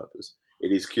fit for purpose.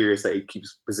 It is curious that he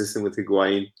keeps persisting with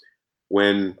Higuain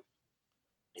when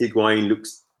Higuain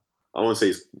looks, I want to say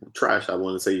he's trash, I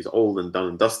want to say he's old and done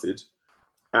and dusted.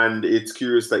 And it's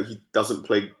curious that he doesn't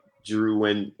play Giroud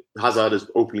when Hazard has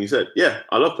openly said, yeah,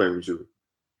 I love playing with Giroud.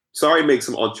 Sarri makes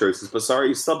some odd choices, but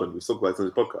Sarri is stubborn. We talked about it on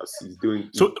this podcast. He's doing.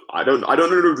 So I don't know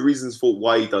the reasons for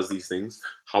why he does these things.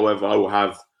 However,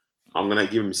 I'm going to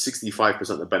give him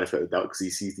 65% the benefit of the doubt because he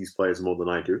sees these players more than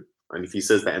I do. And if he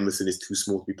says that Emerson is too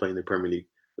small to be playing in the Premier League,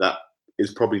 that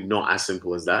is probably not as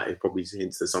simple as that. It probably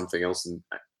hints to something else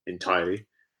entirely.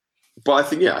 But I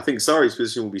think Sarri's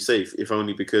position will be safe, if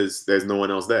only because there's no one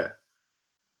else there.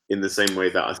 In the same way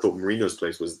that I thought Mourinho's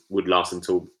place would last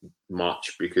until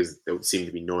March, because there would seem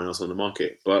to be no one else on the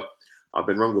market. But I've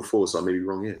been wrong before, so I may be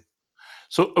wrong here.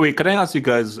 So wait, can I ask you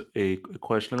guys a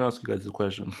question? Let me ask you guys a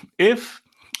question. If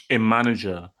a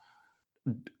manager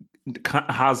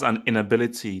has an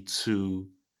inability to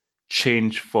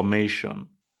change formation,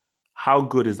 how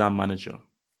good is that manager?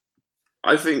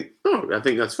 I think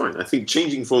that's fine. I think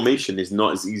changing formation is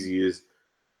not as easy as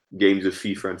games of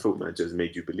FIFA and Football Manager has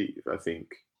made you believe. I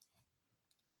think,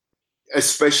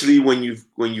 especially when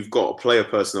you've got a player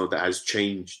personnel that has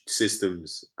changed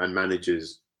systems and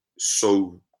managers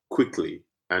so quickly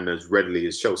and as readily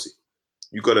as Chelsea.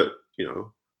 You got to,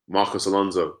 Marcos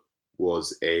Alonso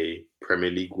was a Premier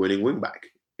League winning wingback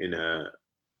in a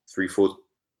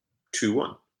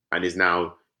 3-4-2-1 and is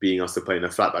now being asked to play in a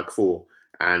flat back four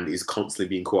and is constantly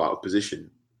being caught out of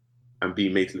position and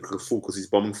being made to look like a fool because he's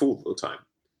bombing forward all the time.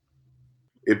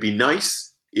 It'd be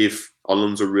nice if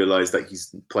Alonso realised that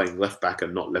he's playing left back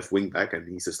and not left wing back and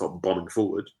he needs to stop bombing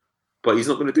forward, but he's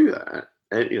not going to do that.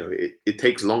 And it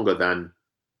takes longer than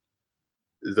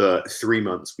the 3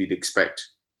 months we'd expect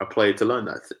a player to learn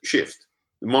that shift.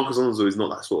 Marcos Alonso is not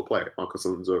that sort of player. Marcos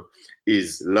Alonso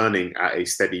is learning at a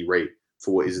steady rate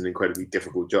for what is an incredibly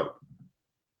difficult job.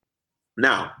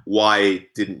 Now, why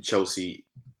didn't Chelsea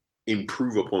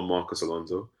improve upon Marcos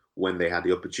Alonso when they had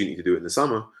the opportunity to do it in the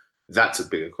summer? That's a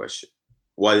bigger question.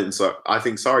 Why didn't Sarri? I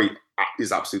think Sarri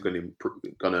is absolutely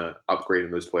going to upgrade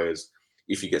on those players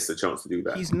if he gets the chance to do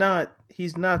that.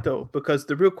 He's not though, because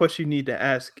the real question you need to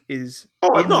ask is.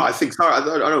 I think Sarri.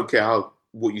 I don't care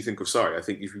what you think of Sarri. I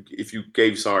think if you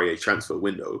gave Sarri a transfer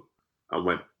window and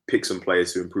went pick some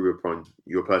players to improve upon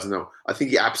your personnel, I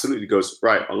think he absolutely goes,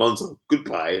 right, Alonso,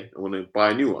 goodbye. I want to buy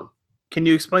a new one. Can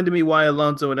you explain to me why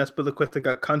Alonso and Azpilicueta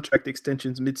got contract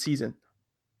extensions mid-season?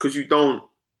 Because you don't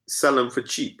sell them for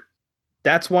cheap.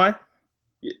 That's why?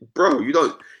 Yeah, bro, you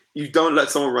don't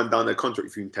let someone run down their contract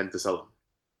if you intend to sell them.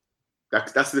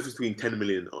 That's the difference between 10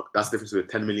 million. That's the difference between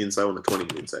a 10 million sale and a 20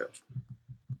 million sale.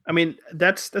 I mean,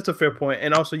 that's a fair point.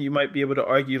 And also you might be able to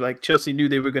argue like Chelsea knew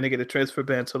they were going to get a transfer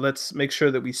ban, so let's make sure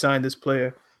that we sign this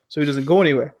player so he doesn't go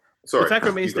anywhere. The fact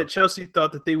remains that Chelsea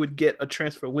thought that they would get a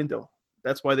transfer window.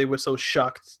 That's why they were so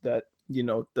shocked that,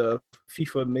 the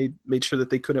FIFA made sure that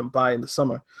they couldn't buy in the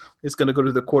summer. It's going to go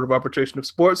to the Court of Arbitration of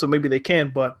Sport, so maybe they can,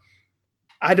 but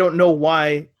I don't know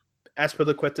why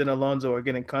Azpilicueta and Alonso are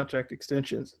getting contract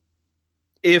extensions.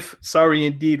 If Sarri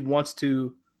indeed wants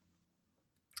to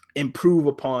improve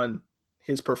upon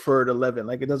his preferred 11,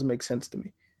 like it doesn't make sense to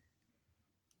me.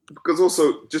 Because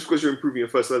also, just because you're improving your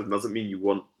first 11 doesn't mean you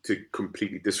want to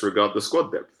completely disregard the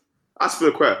squad depth.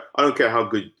 Azpilicueta, I don't care how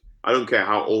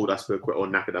old Azpilicueta or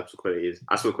knackered Azpilicueta is.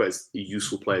 Azpilicueta is a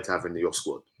useful player to have in your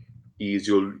squad. He's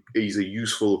a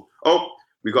useful. Oh,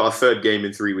 we got a third game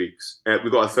in 3 weeks. We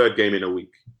got a third game in a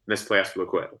week. Let's play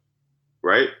Azpilicueta,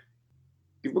 right?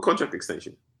 Give him a contract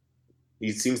extension.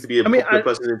 He seems to be a popular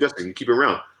person in adjusting. You keep him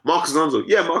around. Marcos Alonso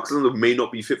may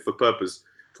not be fit for purpose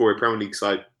for a Premier League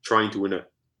side trying to win a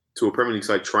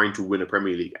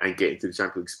Premier League and get into the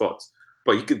Champions League spots.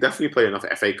 But he could definitely play enough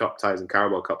FA Cup ties and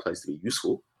Carabao Cup ties to be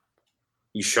useful.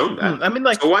 He's shown that.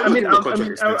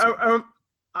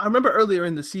 I remember earlier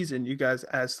in the season, you guys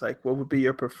asked like, what would be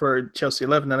your preferred Chelsea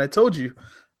 11? And I told you,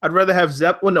 I'd rather have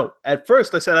at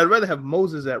first I said I'd rather have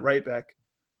Moses at right back.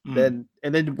 And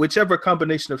then whichever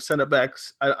combination of center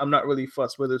backs, I'm not really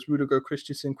fussed, whether it's Rudiger,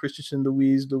 Christensen,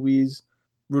 Luiz,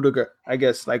 Rudiger, I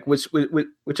guess, like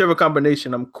whichever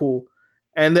combination, I'm cool.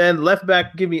 And then left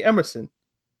back, give me Emerson.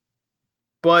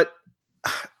 But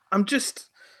I'm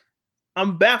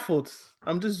baffled.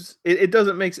 It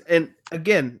doesn't make sense. And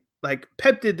again, like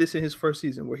Pep did this in his first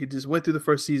season where he just went through the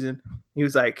first season. He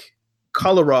was like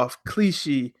Kolarov,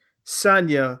 Clichy,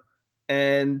 Sanya,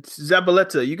 and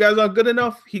Zabaleta, you guys aren't good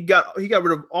enough. He got rid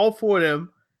of all four of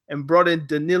them and brought in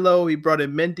Danilo. He brought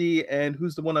in Mendy, and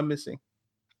who's the one I'm missing?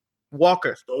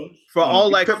 Walker. For all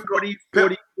like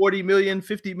 40 million,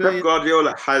 50 million. Pep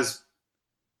Guardiola has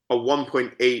a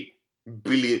 1.8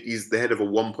 billion. He's the head of a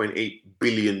 $1.8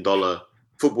 billion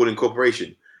footballing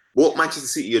corporation. What Manchester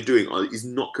City are doing is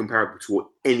not comparable to what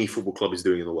any football club is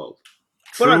doing in the world.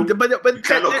 But you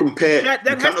cannot compare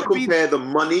the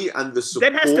money and the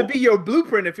support. That has to be your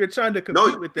blueprint if you're trying to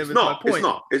compete with them.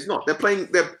 It's not. They're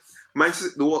playing. The way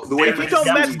if you don't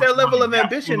match their level of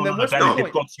ambition, then what's the point?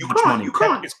 They've got too much money.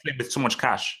 It's playing with too much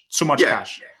cash.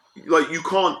 Cash. Like you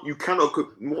cannot.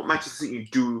 What Manchester City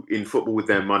do in football with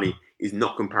their money is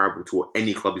not comparable to what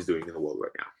any club is doing in the world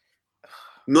right now.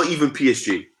 Not even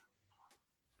PSG.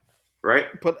 Right?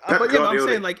 But Pep yeah, I'm Guardiola-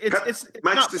 saying like it's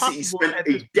Manchester not City possible spent at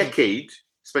a this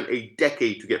point.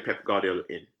 decade to get Pep Guardiola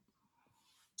in.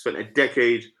 Spent a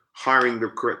decade hiring the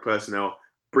correct personnel,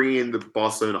 bringing in the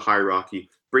Barcelona hierarchy,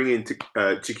 bringing in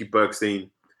Chicky Bergstein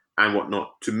and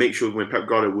whatnot to make sure when Pep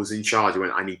Guardiola was in charge, he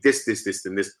went, I need this,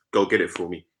 and this, go get it for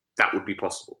me. That would be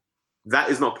possible. That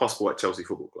is not possible at Chelsea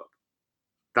Football Club.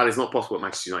 That is not possible at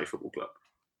Manchester United Football Club.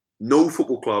 No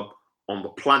football club on the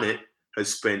planet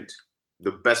has spent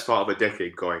the best part of a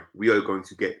decade going, we are going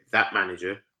to get that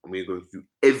manager and we are going to do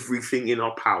everything in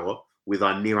our power with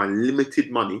our near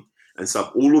unlimited money and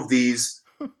sub all of these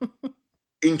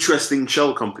interesting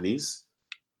shell companies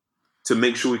to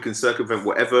make sure we can circumvent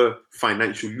whatever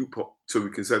financial loophole, so we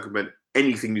can circumvent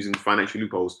anything using financial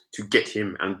loopholes to get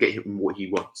him and get him what he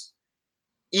wants.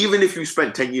 Even if you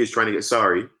spent 10 years trying to get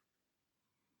Sarri,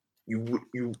 you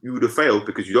would have failed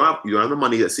because you don't have the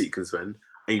money that City can spend,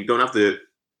 and you don't have the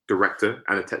director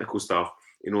and the technical staff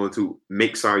in order to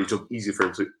make Sarri's job easier for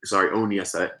him. So Sarri only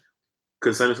has that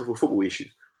concern himself with football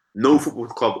issues. No football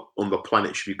club on the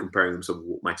planet should be comparing themselves with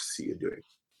what Manchester City are doing.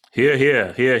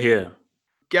 Here.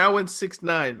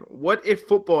 Gowan69. What if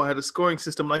football had a scoring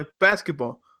system like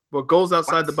basketball, where goals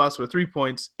outside the box were 3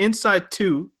 points, inside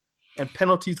 2, and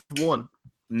penalties 1?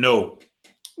 No.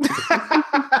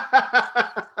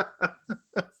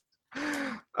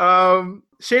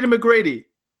 Shada McGrady.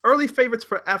 Early favorites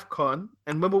for AFCON,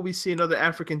 and when will we see another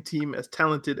African team as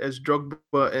talented as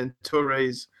Drogba and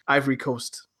Touré's Ivory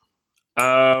Coast?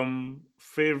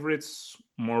 Favorites: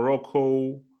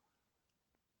 Morocco,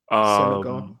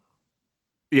 Senegal.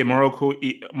 Yeah,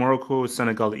 Morocco,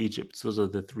 Senegal, Egypt. Those are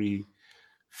the 3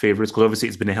 favorites because obviously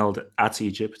it's been held at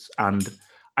Egypt, and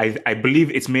I believe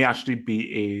it may actually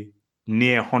be a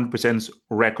near 100%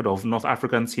 record of North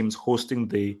African teams hosting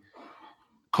the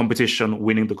competition,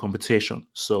 winning the competition.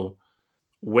 So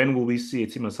when will we see a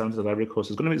team as talented as Ivory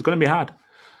Coast? It's gonna be hard.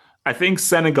 I think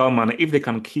Senegal, man, if they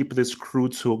can keep this crew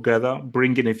together,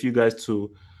 bring in a few guys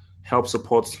to help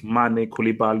support Mane,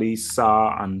 Koulibaly,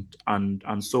 Sarr,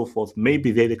 and so forth,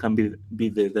 maybe they can be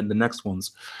the next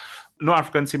ones. No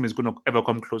African team is going to ever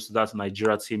come close to that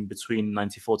Nigeria team between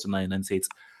 94 to 1998.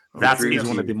 That is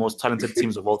one of the most talented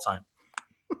teams of all time.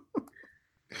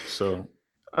 So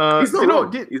he's not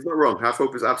wrong. He's not wrong. Half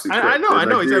hope is absolutely correct. I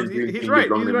know. He's right.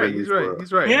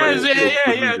 He's right.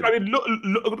 Yeah. I mean,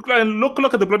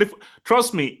 look at the bloody.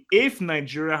 Trust me, if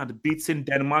Nigeria had beaten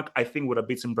Denmark, I think would have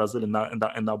beaten Brazil in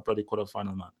that bloody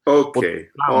quarterfinal, man. Okay,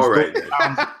 all right.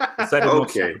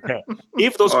 Okay.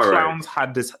 If those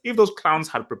clowns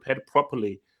had prepared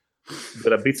properly, they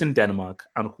would have beaten Denmark,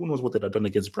 and who knows what they'd have done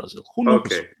against Brazil? Who knows?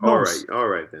 Okay, all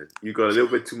right then. You got a little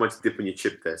bit too much dip in your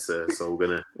chip there, sir. So we're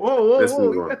gonna whoa!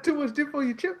 You got too much dip on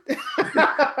your chip.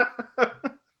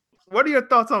 What are your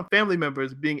thoughts on family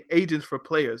members being agents for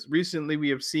players? Recently, we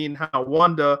have seen how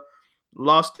Wanda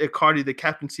lost Icardi the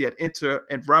captaincy at Inter,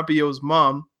 and Rabiot's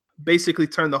mom basically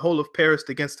turned the whole of Paris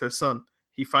against her son.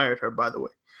 He fired her, by the way.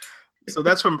 So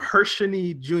that's from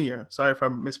Hershini Jr. Sorry if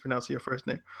I'm mispronouncing your first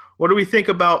name. What do we think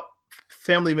about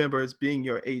family members being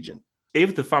your agent?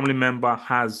 If the family member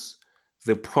has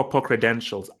the proper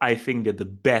credentials, I think they're the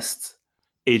best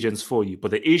agents for you. But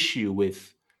the issue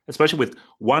especially with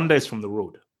Wanda, is from the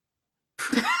road.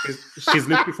 She's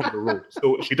literally from the road.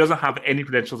 So she doesn't have any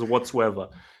credentials whatsoever.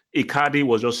 Icardi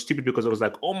was just stupid because it was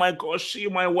like, oh my gosh, she,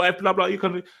 my wife, blah, blah.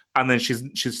 And then she's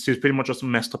pretty much just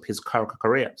messed up his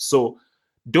career. So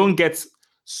don't get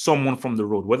someone from the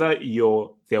road, whether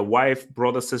you're their wife,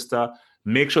 brother, sister.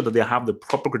 Make sure that they have the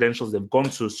proper credentials, they've gone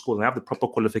to school, and have the proper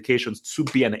qualifications to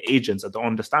be an agent and to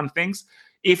understand things.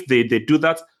 If they do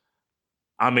that,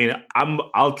 I mean,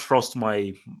 I'll trust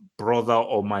my brother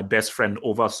or my best friend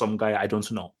over some guy I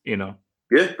don't know,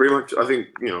 Yeah, pretty much. I think,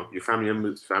 your family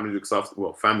looks after,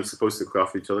 family's supposed to look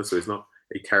after each other, so it's not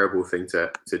a terrible thing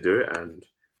to do it. And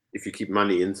if you keep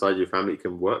money inside your family, it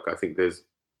can work. I think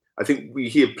we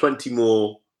hear plenty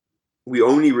more. We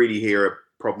only really hear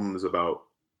problems about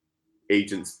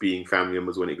agents being family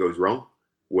members when it goes wrong,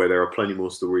 where there are plenty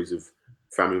more stories of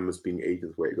family members being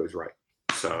agents where it goes right.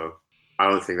 So I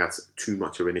don't think that's too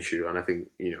much of an issue. And I think,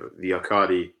 the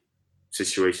Icardi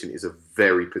situation is a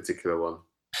very particular one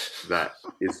that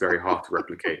is very hard to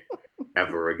replicate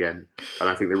ever again. And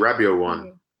I think the Rabiot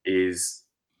one is,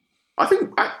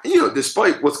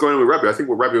 despite what's going on with Rabiot, I think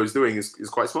what Rabiot is doing is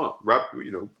quite smart.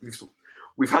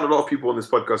 We've had a lot of people on this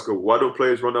podcast go, why don't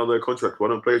players run down their contract? Why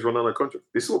don't players run down their contract?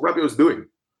 This is what Rabiot is doing.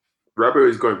 Rabiot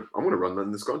is going, I'm going to run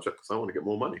down this contract because I want to get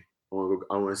more money. I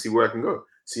want to see where I can go.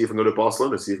 See if I can go to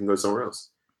Barcelona, see if I can go somewhere else.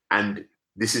 And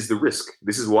this is the risk.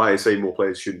 This is why I say more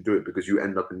players shouldn't do it, because you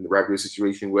end up in the Rabiot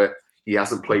situation where he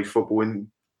hasn't played football in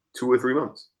 2 or 3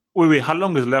 months. Wait, how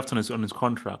long is left on his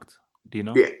contract? Do you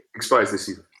know? Yeah, expires this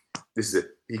season. This is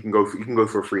it. He can go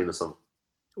for a free in the summer.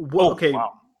 Well, okay.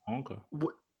 Wow. Okay.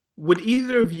 Would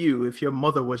either of you, if your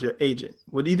mother was your agent,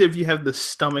 would either of you have the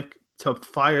stomach to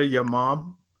fire your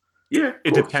mom? Yeah,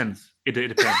 it depends. It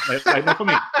depends. like for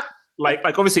me, like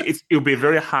obviously it would be a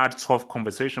very hard, tough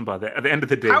conversation. But at the end of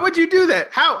the day, how would you do that?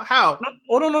 How?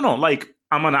 No. Like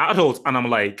I'm an adult and I'm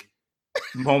like,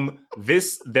 Mom,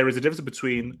 there is a difference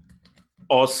between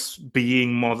us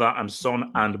being mother and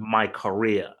son and my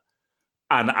career.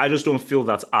 And I just don't feel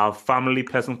that our family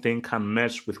person thing can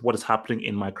mesh with what is happening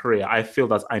in my career. I feel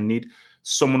that I need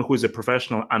someone who is a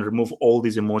professional and remove all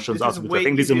these emotions out because I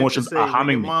think these emotions are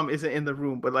harming me. Your mom isn't in the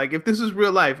room, but like if this was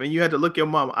real life and you had to look your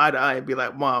mom eye to eye and be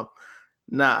like, "Mom,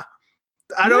 nah,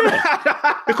 I don't know,"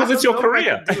 because it's your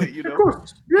career. It, Of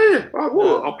course, yeah.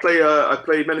 I'll play. I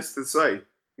play Menace to the Side.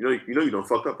 You know you don't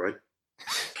fuck up, right?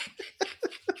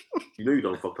 You know you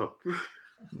don't fuck up.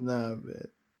 Nah, man.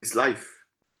 It's life.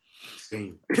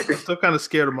 I'm still kind of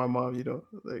scared of my mom, you know.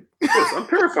 Like, yes, I'm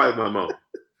terrified of my mom.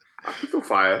 I can still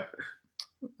fire.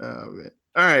 Oh man.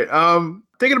 All right.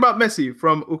 Thinking about Messi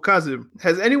from Ukazim.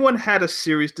 Has anyone had a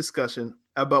serious discussion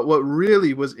about what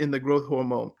really was in the growth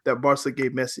hormone that Barca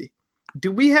gave Messi?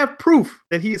 Do we have proof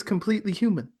that he is completely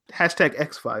human? Hashtag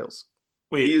X-Files.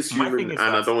 Wait, he is human, and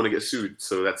I don't want to get sued.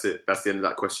 So that's it. That's the end of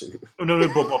that question. No,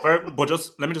 but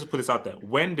just let me just put this out there.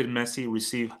 When did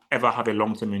Messi ever have a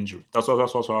long-term injury? That's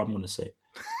also what I'm going to say.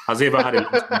 Has he ever had a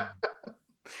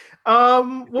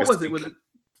long-term? What was it? Was it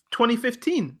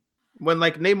 2015 when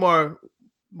like Neymar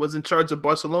was in charge of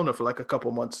Barcelona for like a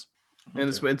couple months? And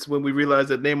it's when we realized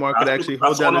that Neymar could actually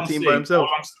hold down the team by himself.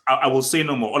 I will say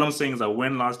no more. All I'm saying is that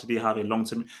when last did he have a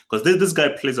long-term? Because this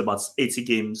guy plays about 80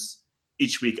 games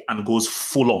each week and goes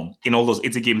full on in all those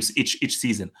 80 games each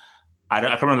season. I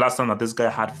can't remember last time that this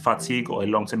guy had fatigue or a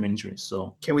long-term injury.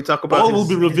 So can we talk about all will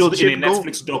be revealed in a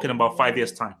Netflix doc in about 5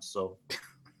 years' time. So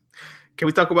can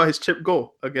we talk about his chip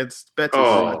goal against Betis?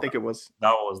 I think it was.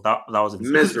 That was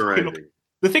mesmerizing.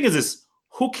 The thing is this: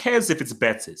 who cares if it's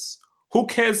Betis? Who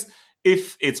cares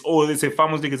if it's a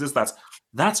Farmers League? Is this that?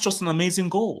 That's just an amazing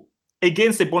goal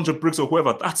against a bunch of bricks or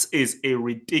whoever. That is a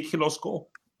ridiculous goal.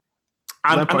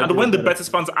 And when the Betis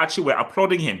fans actually were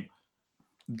applauding him,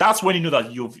 that's when you know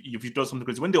that you've done something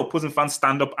crazy. When the opposing fans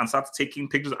stand up and start taking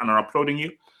pictures and are applauding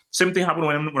you, same thing happened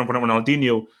when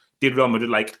Ronaldinho did Real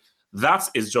Madrid. Like that's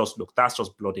just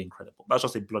bloody incredible. That's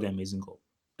just a bloody amazing goal.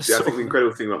 Yeah, I think the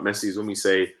incredible thing about Messi is when we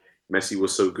say Messi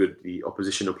was so good, the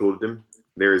opposition applauded him.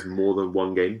 There is more than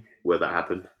one game where that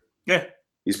happened. Yeah,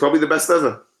 he's probably the best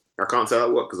ever. I can't say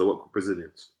that because I work with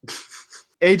Brazilians.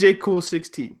 AJ Cool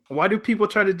 16. Why do people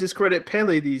try to discredit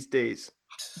Pele these days?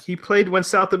 He played when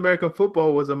South American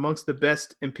football was amongst the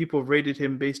best, and people rated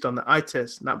him based on the eye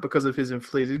test, not because of his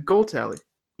inflated goal tally.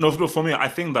 No, for me, I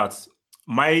think that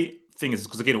my thing is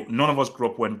because again, none of us grew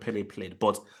up when Pele played,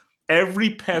 but every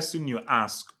person you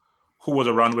ask who was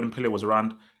around when Pele was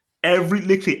around,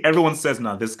 literally everyone says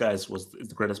now this guy is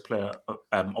the greatest player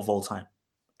of all time.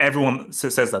 Everyone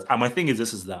says that. And my thing is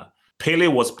that Pele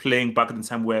was playing back in the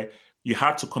time where you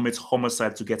had to commit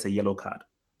homicide to get a yellow card.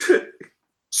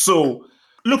 So,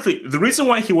 look, the reason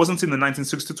why he wasn't in the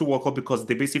 1962 World Cup because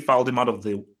they basically fouled him out of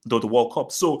the World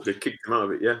Cup. So they kicked him out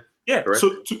of it, yeah. Yeah. Correct.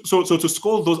 So to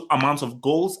score those amounts of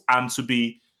goals and to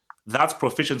be that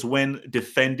proficient when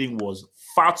defending was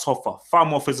far tougher, far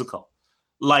more physical.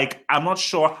 Like, I'm not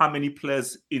sure how many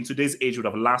players in today's age would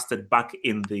have lasted back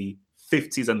in the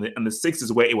 50s and the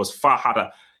 60s where it was far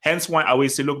harder. Hence why I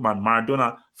always say, look, man,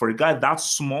 Maradona, for a guy that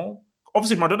small,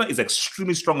 obviously Maradona is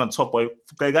extremely strong and tough, but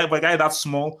for a guy that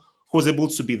small who was able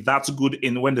to be that good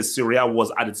in when the Serie A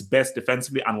was at its best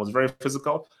defensively and was very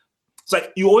physical, it's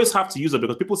like you always have to use it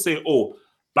because people say, oh,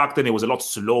 back then it was a lot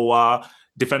slower,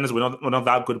 defenders were not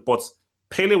that good, but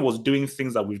Pele was doing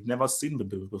things that we've never seen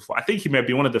before. I think he may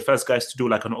be one of the first guys to do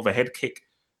like an overhead kick.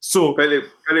 So Pele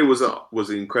was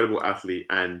an incredible athlete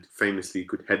and famously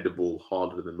could head the ball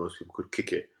harder than most people could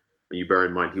kick it. And you bear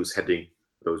in mind he was heading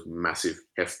those massive,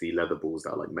 hefty leather balls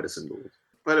that are like medicine balls.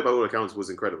 Pele, by all accounts, was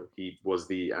incredible. He was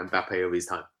the Mbappe of his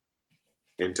time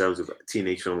in terms of a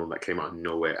teenage phenomenon that came out of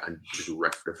nowhere and just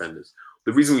wrecked defenders.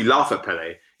 The reason we laugh at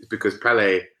Pele is because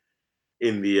Pele,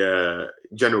 in the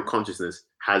general consciousness,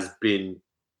 has been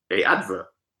an advert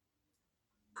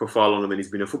for far longer than he's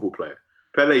been a football player.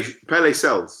 Pele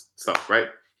sells stuff, right?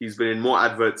 He's been in more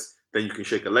adverts than you can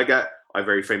shake a leg at. I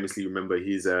very famously remember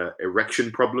his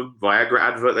erection problem Viagra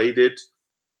advert that he did.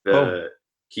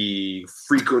 He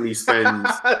frequently spends.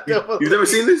 You've never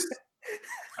seen this?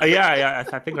 Yeah.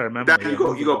 I think I remember. Dan, you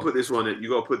got to put this one in. You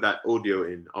got to put that audio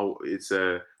in. Oh, it's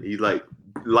he like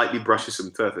lightly brushes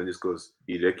some turf and just goes,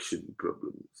 election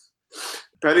problems.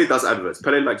 Pele does adverts.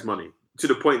 Pele likes money to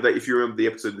the point that if you remember the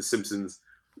episode of The Simpsons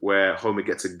where Homer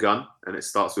gets a gun and it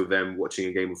starts with them watching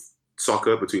a game of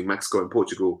soccer between Mexico and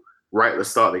Portugal. Right at the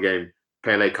start of the game,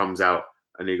 Pele comes out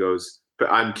and he goes, "But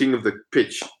I'm king of the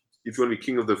pitch. If you want to be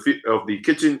king of the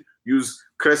kitchen, use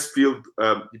Crestfield."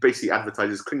 He basically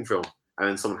advertises cling film, and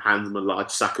then someone hands him a large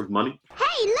sack of money.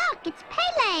 Hey, look, it's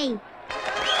Pele.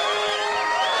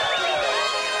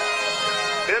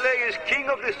 Pele is king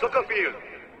of the soccer field.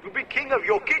 To be king of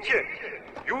your kitchen,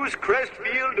 use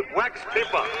Crestfield wax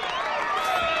paper.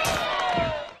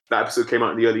 That episode came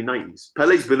out in the early 90s.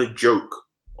 Pele's been a joke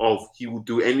of he will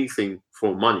do anything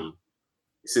for money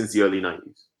since the early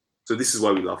 90s. So this is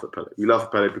why we laugh at Pele. We laugh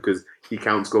at Pele because he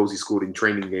counts goals he scored in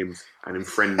training games and in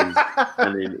friendlies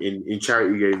and in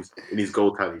charity games in his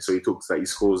goal tally. So he talks that he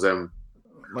scores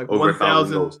like over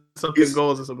 1,000 goals. something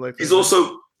goals or something like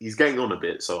that. He's getting on a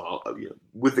bit. So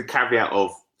with the caveat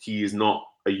of he is not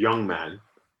a young man,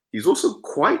 he's also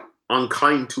quite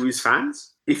unkind to his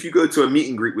fans. If you go to a meet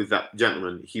and greet with that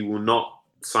gentleman, he will not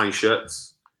sign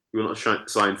shirts. He will not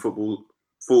sign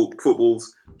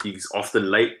footballs. He's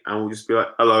often late and will just be like,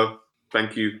 "Hello,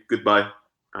 thank you, goodbye."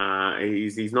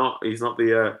 He's not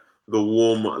the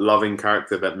warm, loving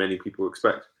character that many people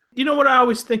expect. You know what I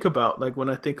always think about, like when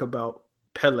I think about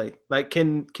Pele? Like,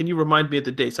 can you remind me of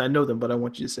the dates? I know them, but I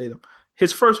want you to say them.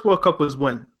 His first World Cup was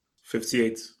when?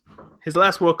 58. His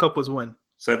last World Cup was when?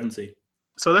 70.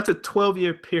 So that's a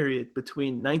 12-year period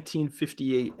between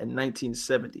 1958 and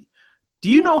 1970. Do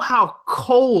you know how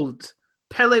cold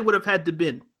Pele would have had to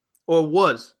been or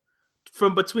was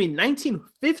from between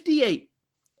 1958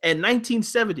 and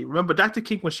 1970? Remember, Dr.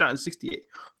 King was shot in 68.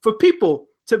 For people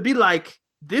to be like,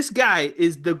 this guy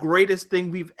is the greatest thing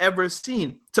we've ever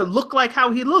seen, to look like how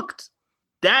he looked,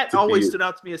 that always stood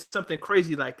out to me as something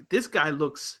crazy. Like, this guy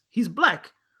he's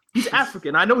black. He's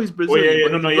African. I know he's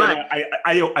Brazilian.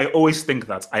 I always think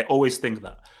that.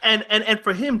 And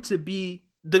for him to be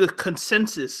the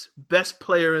consensus best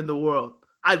player in the world,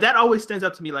 that always stands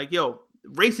out to me. Like, yo,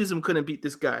 racism couldn't beat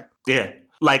this guy. Yeah.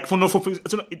 Like, do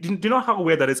you know how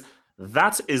weird that is?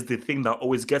 That is the thing that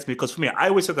always gets me. Because for me, I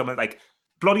always said that, like,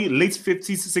 bloody late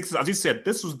 50s, 60s, as you said,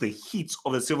 this was the heat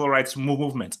of the civil rights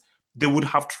movement. They would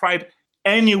have tried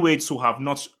any way to have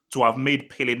made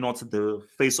Pele not the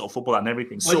face of football and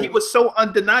everything. So he was so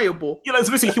undeniable. You know, it's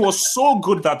basically he was so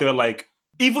good that they're like,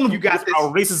 even with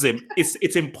our racism,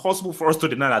 it's impossible for us to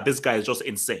deny that this guy is just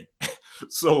insane.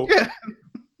 So yeah.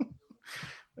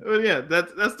 Well, yeah,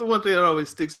 that's the one thing that always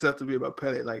sticks out to me about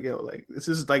Pele. Like, yo, like this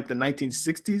is like the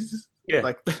 1960s. Yeah.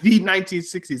 Like the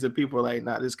 1960s, and people are like,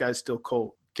 nah, this guy's still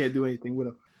cold. Can't do anything with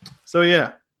him. So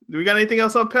yeah. Do we got anything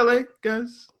else on Pele,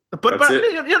 guys? But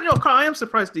Carl, I am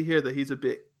surprised to hear that he's a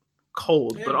bit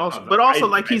cold, but also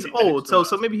like he's old, so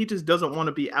maybe he just doesn't want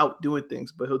to be out doing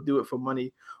things, but he'll do it for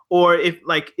money. Or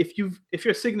if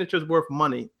your signature's worth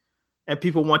money and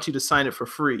people want you to sign it for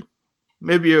free,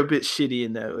 maybe you're a bit shitty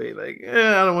in that way. Like,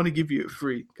 I don't want to give you it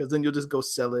free because then you'll just go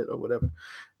sell it or whatever.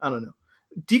 I don't know.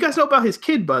 Do you guys know about his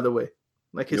kid, by the way?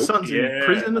 Like his son's in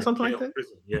prison or something like that?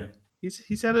 Prison, yeah.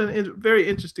 He's had a very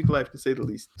interesting life, to say the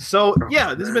least. So,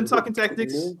 yeah, this has been Talking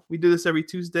Tactics. We do this every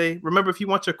Tuesday. Remember, if you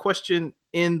want your question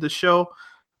in the show,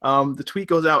 the tweet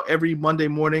goes out every Monday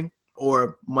morning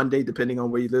or Monday, depending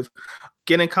on where you live.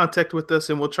 Get in contact with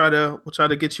us, and we'll try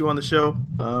to get you on the show.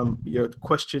 Your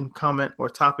question, comment, or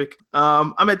topic.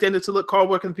 I'm at Daniel to Look. Carl,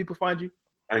 where can people find you?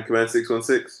 Anchorman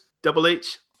 616. Double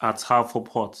H. At half a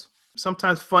pot.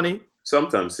 Sometimes funny.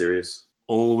 Sometimes serious.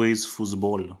 Always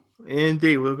football.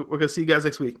 Indeed. We're going to see you guys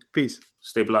next week. Peace.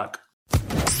 Stay black.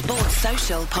 Sports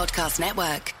Social Podcast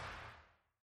Network.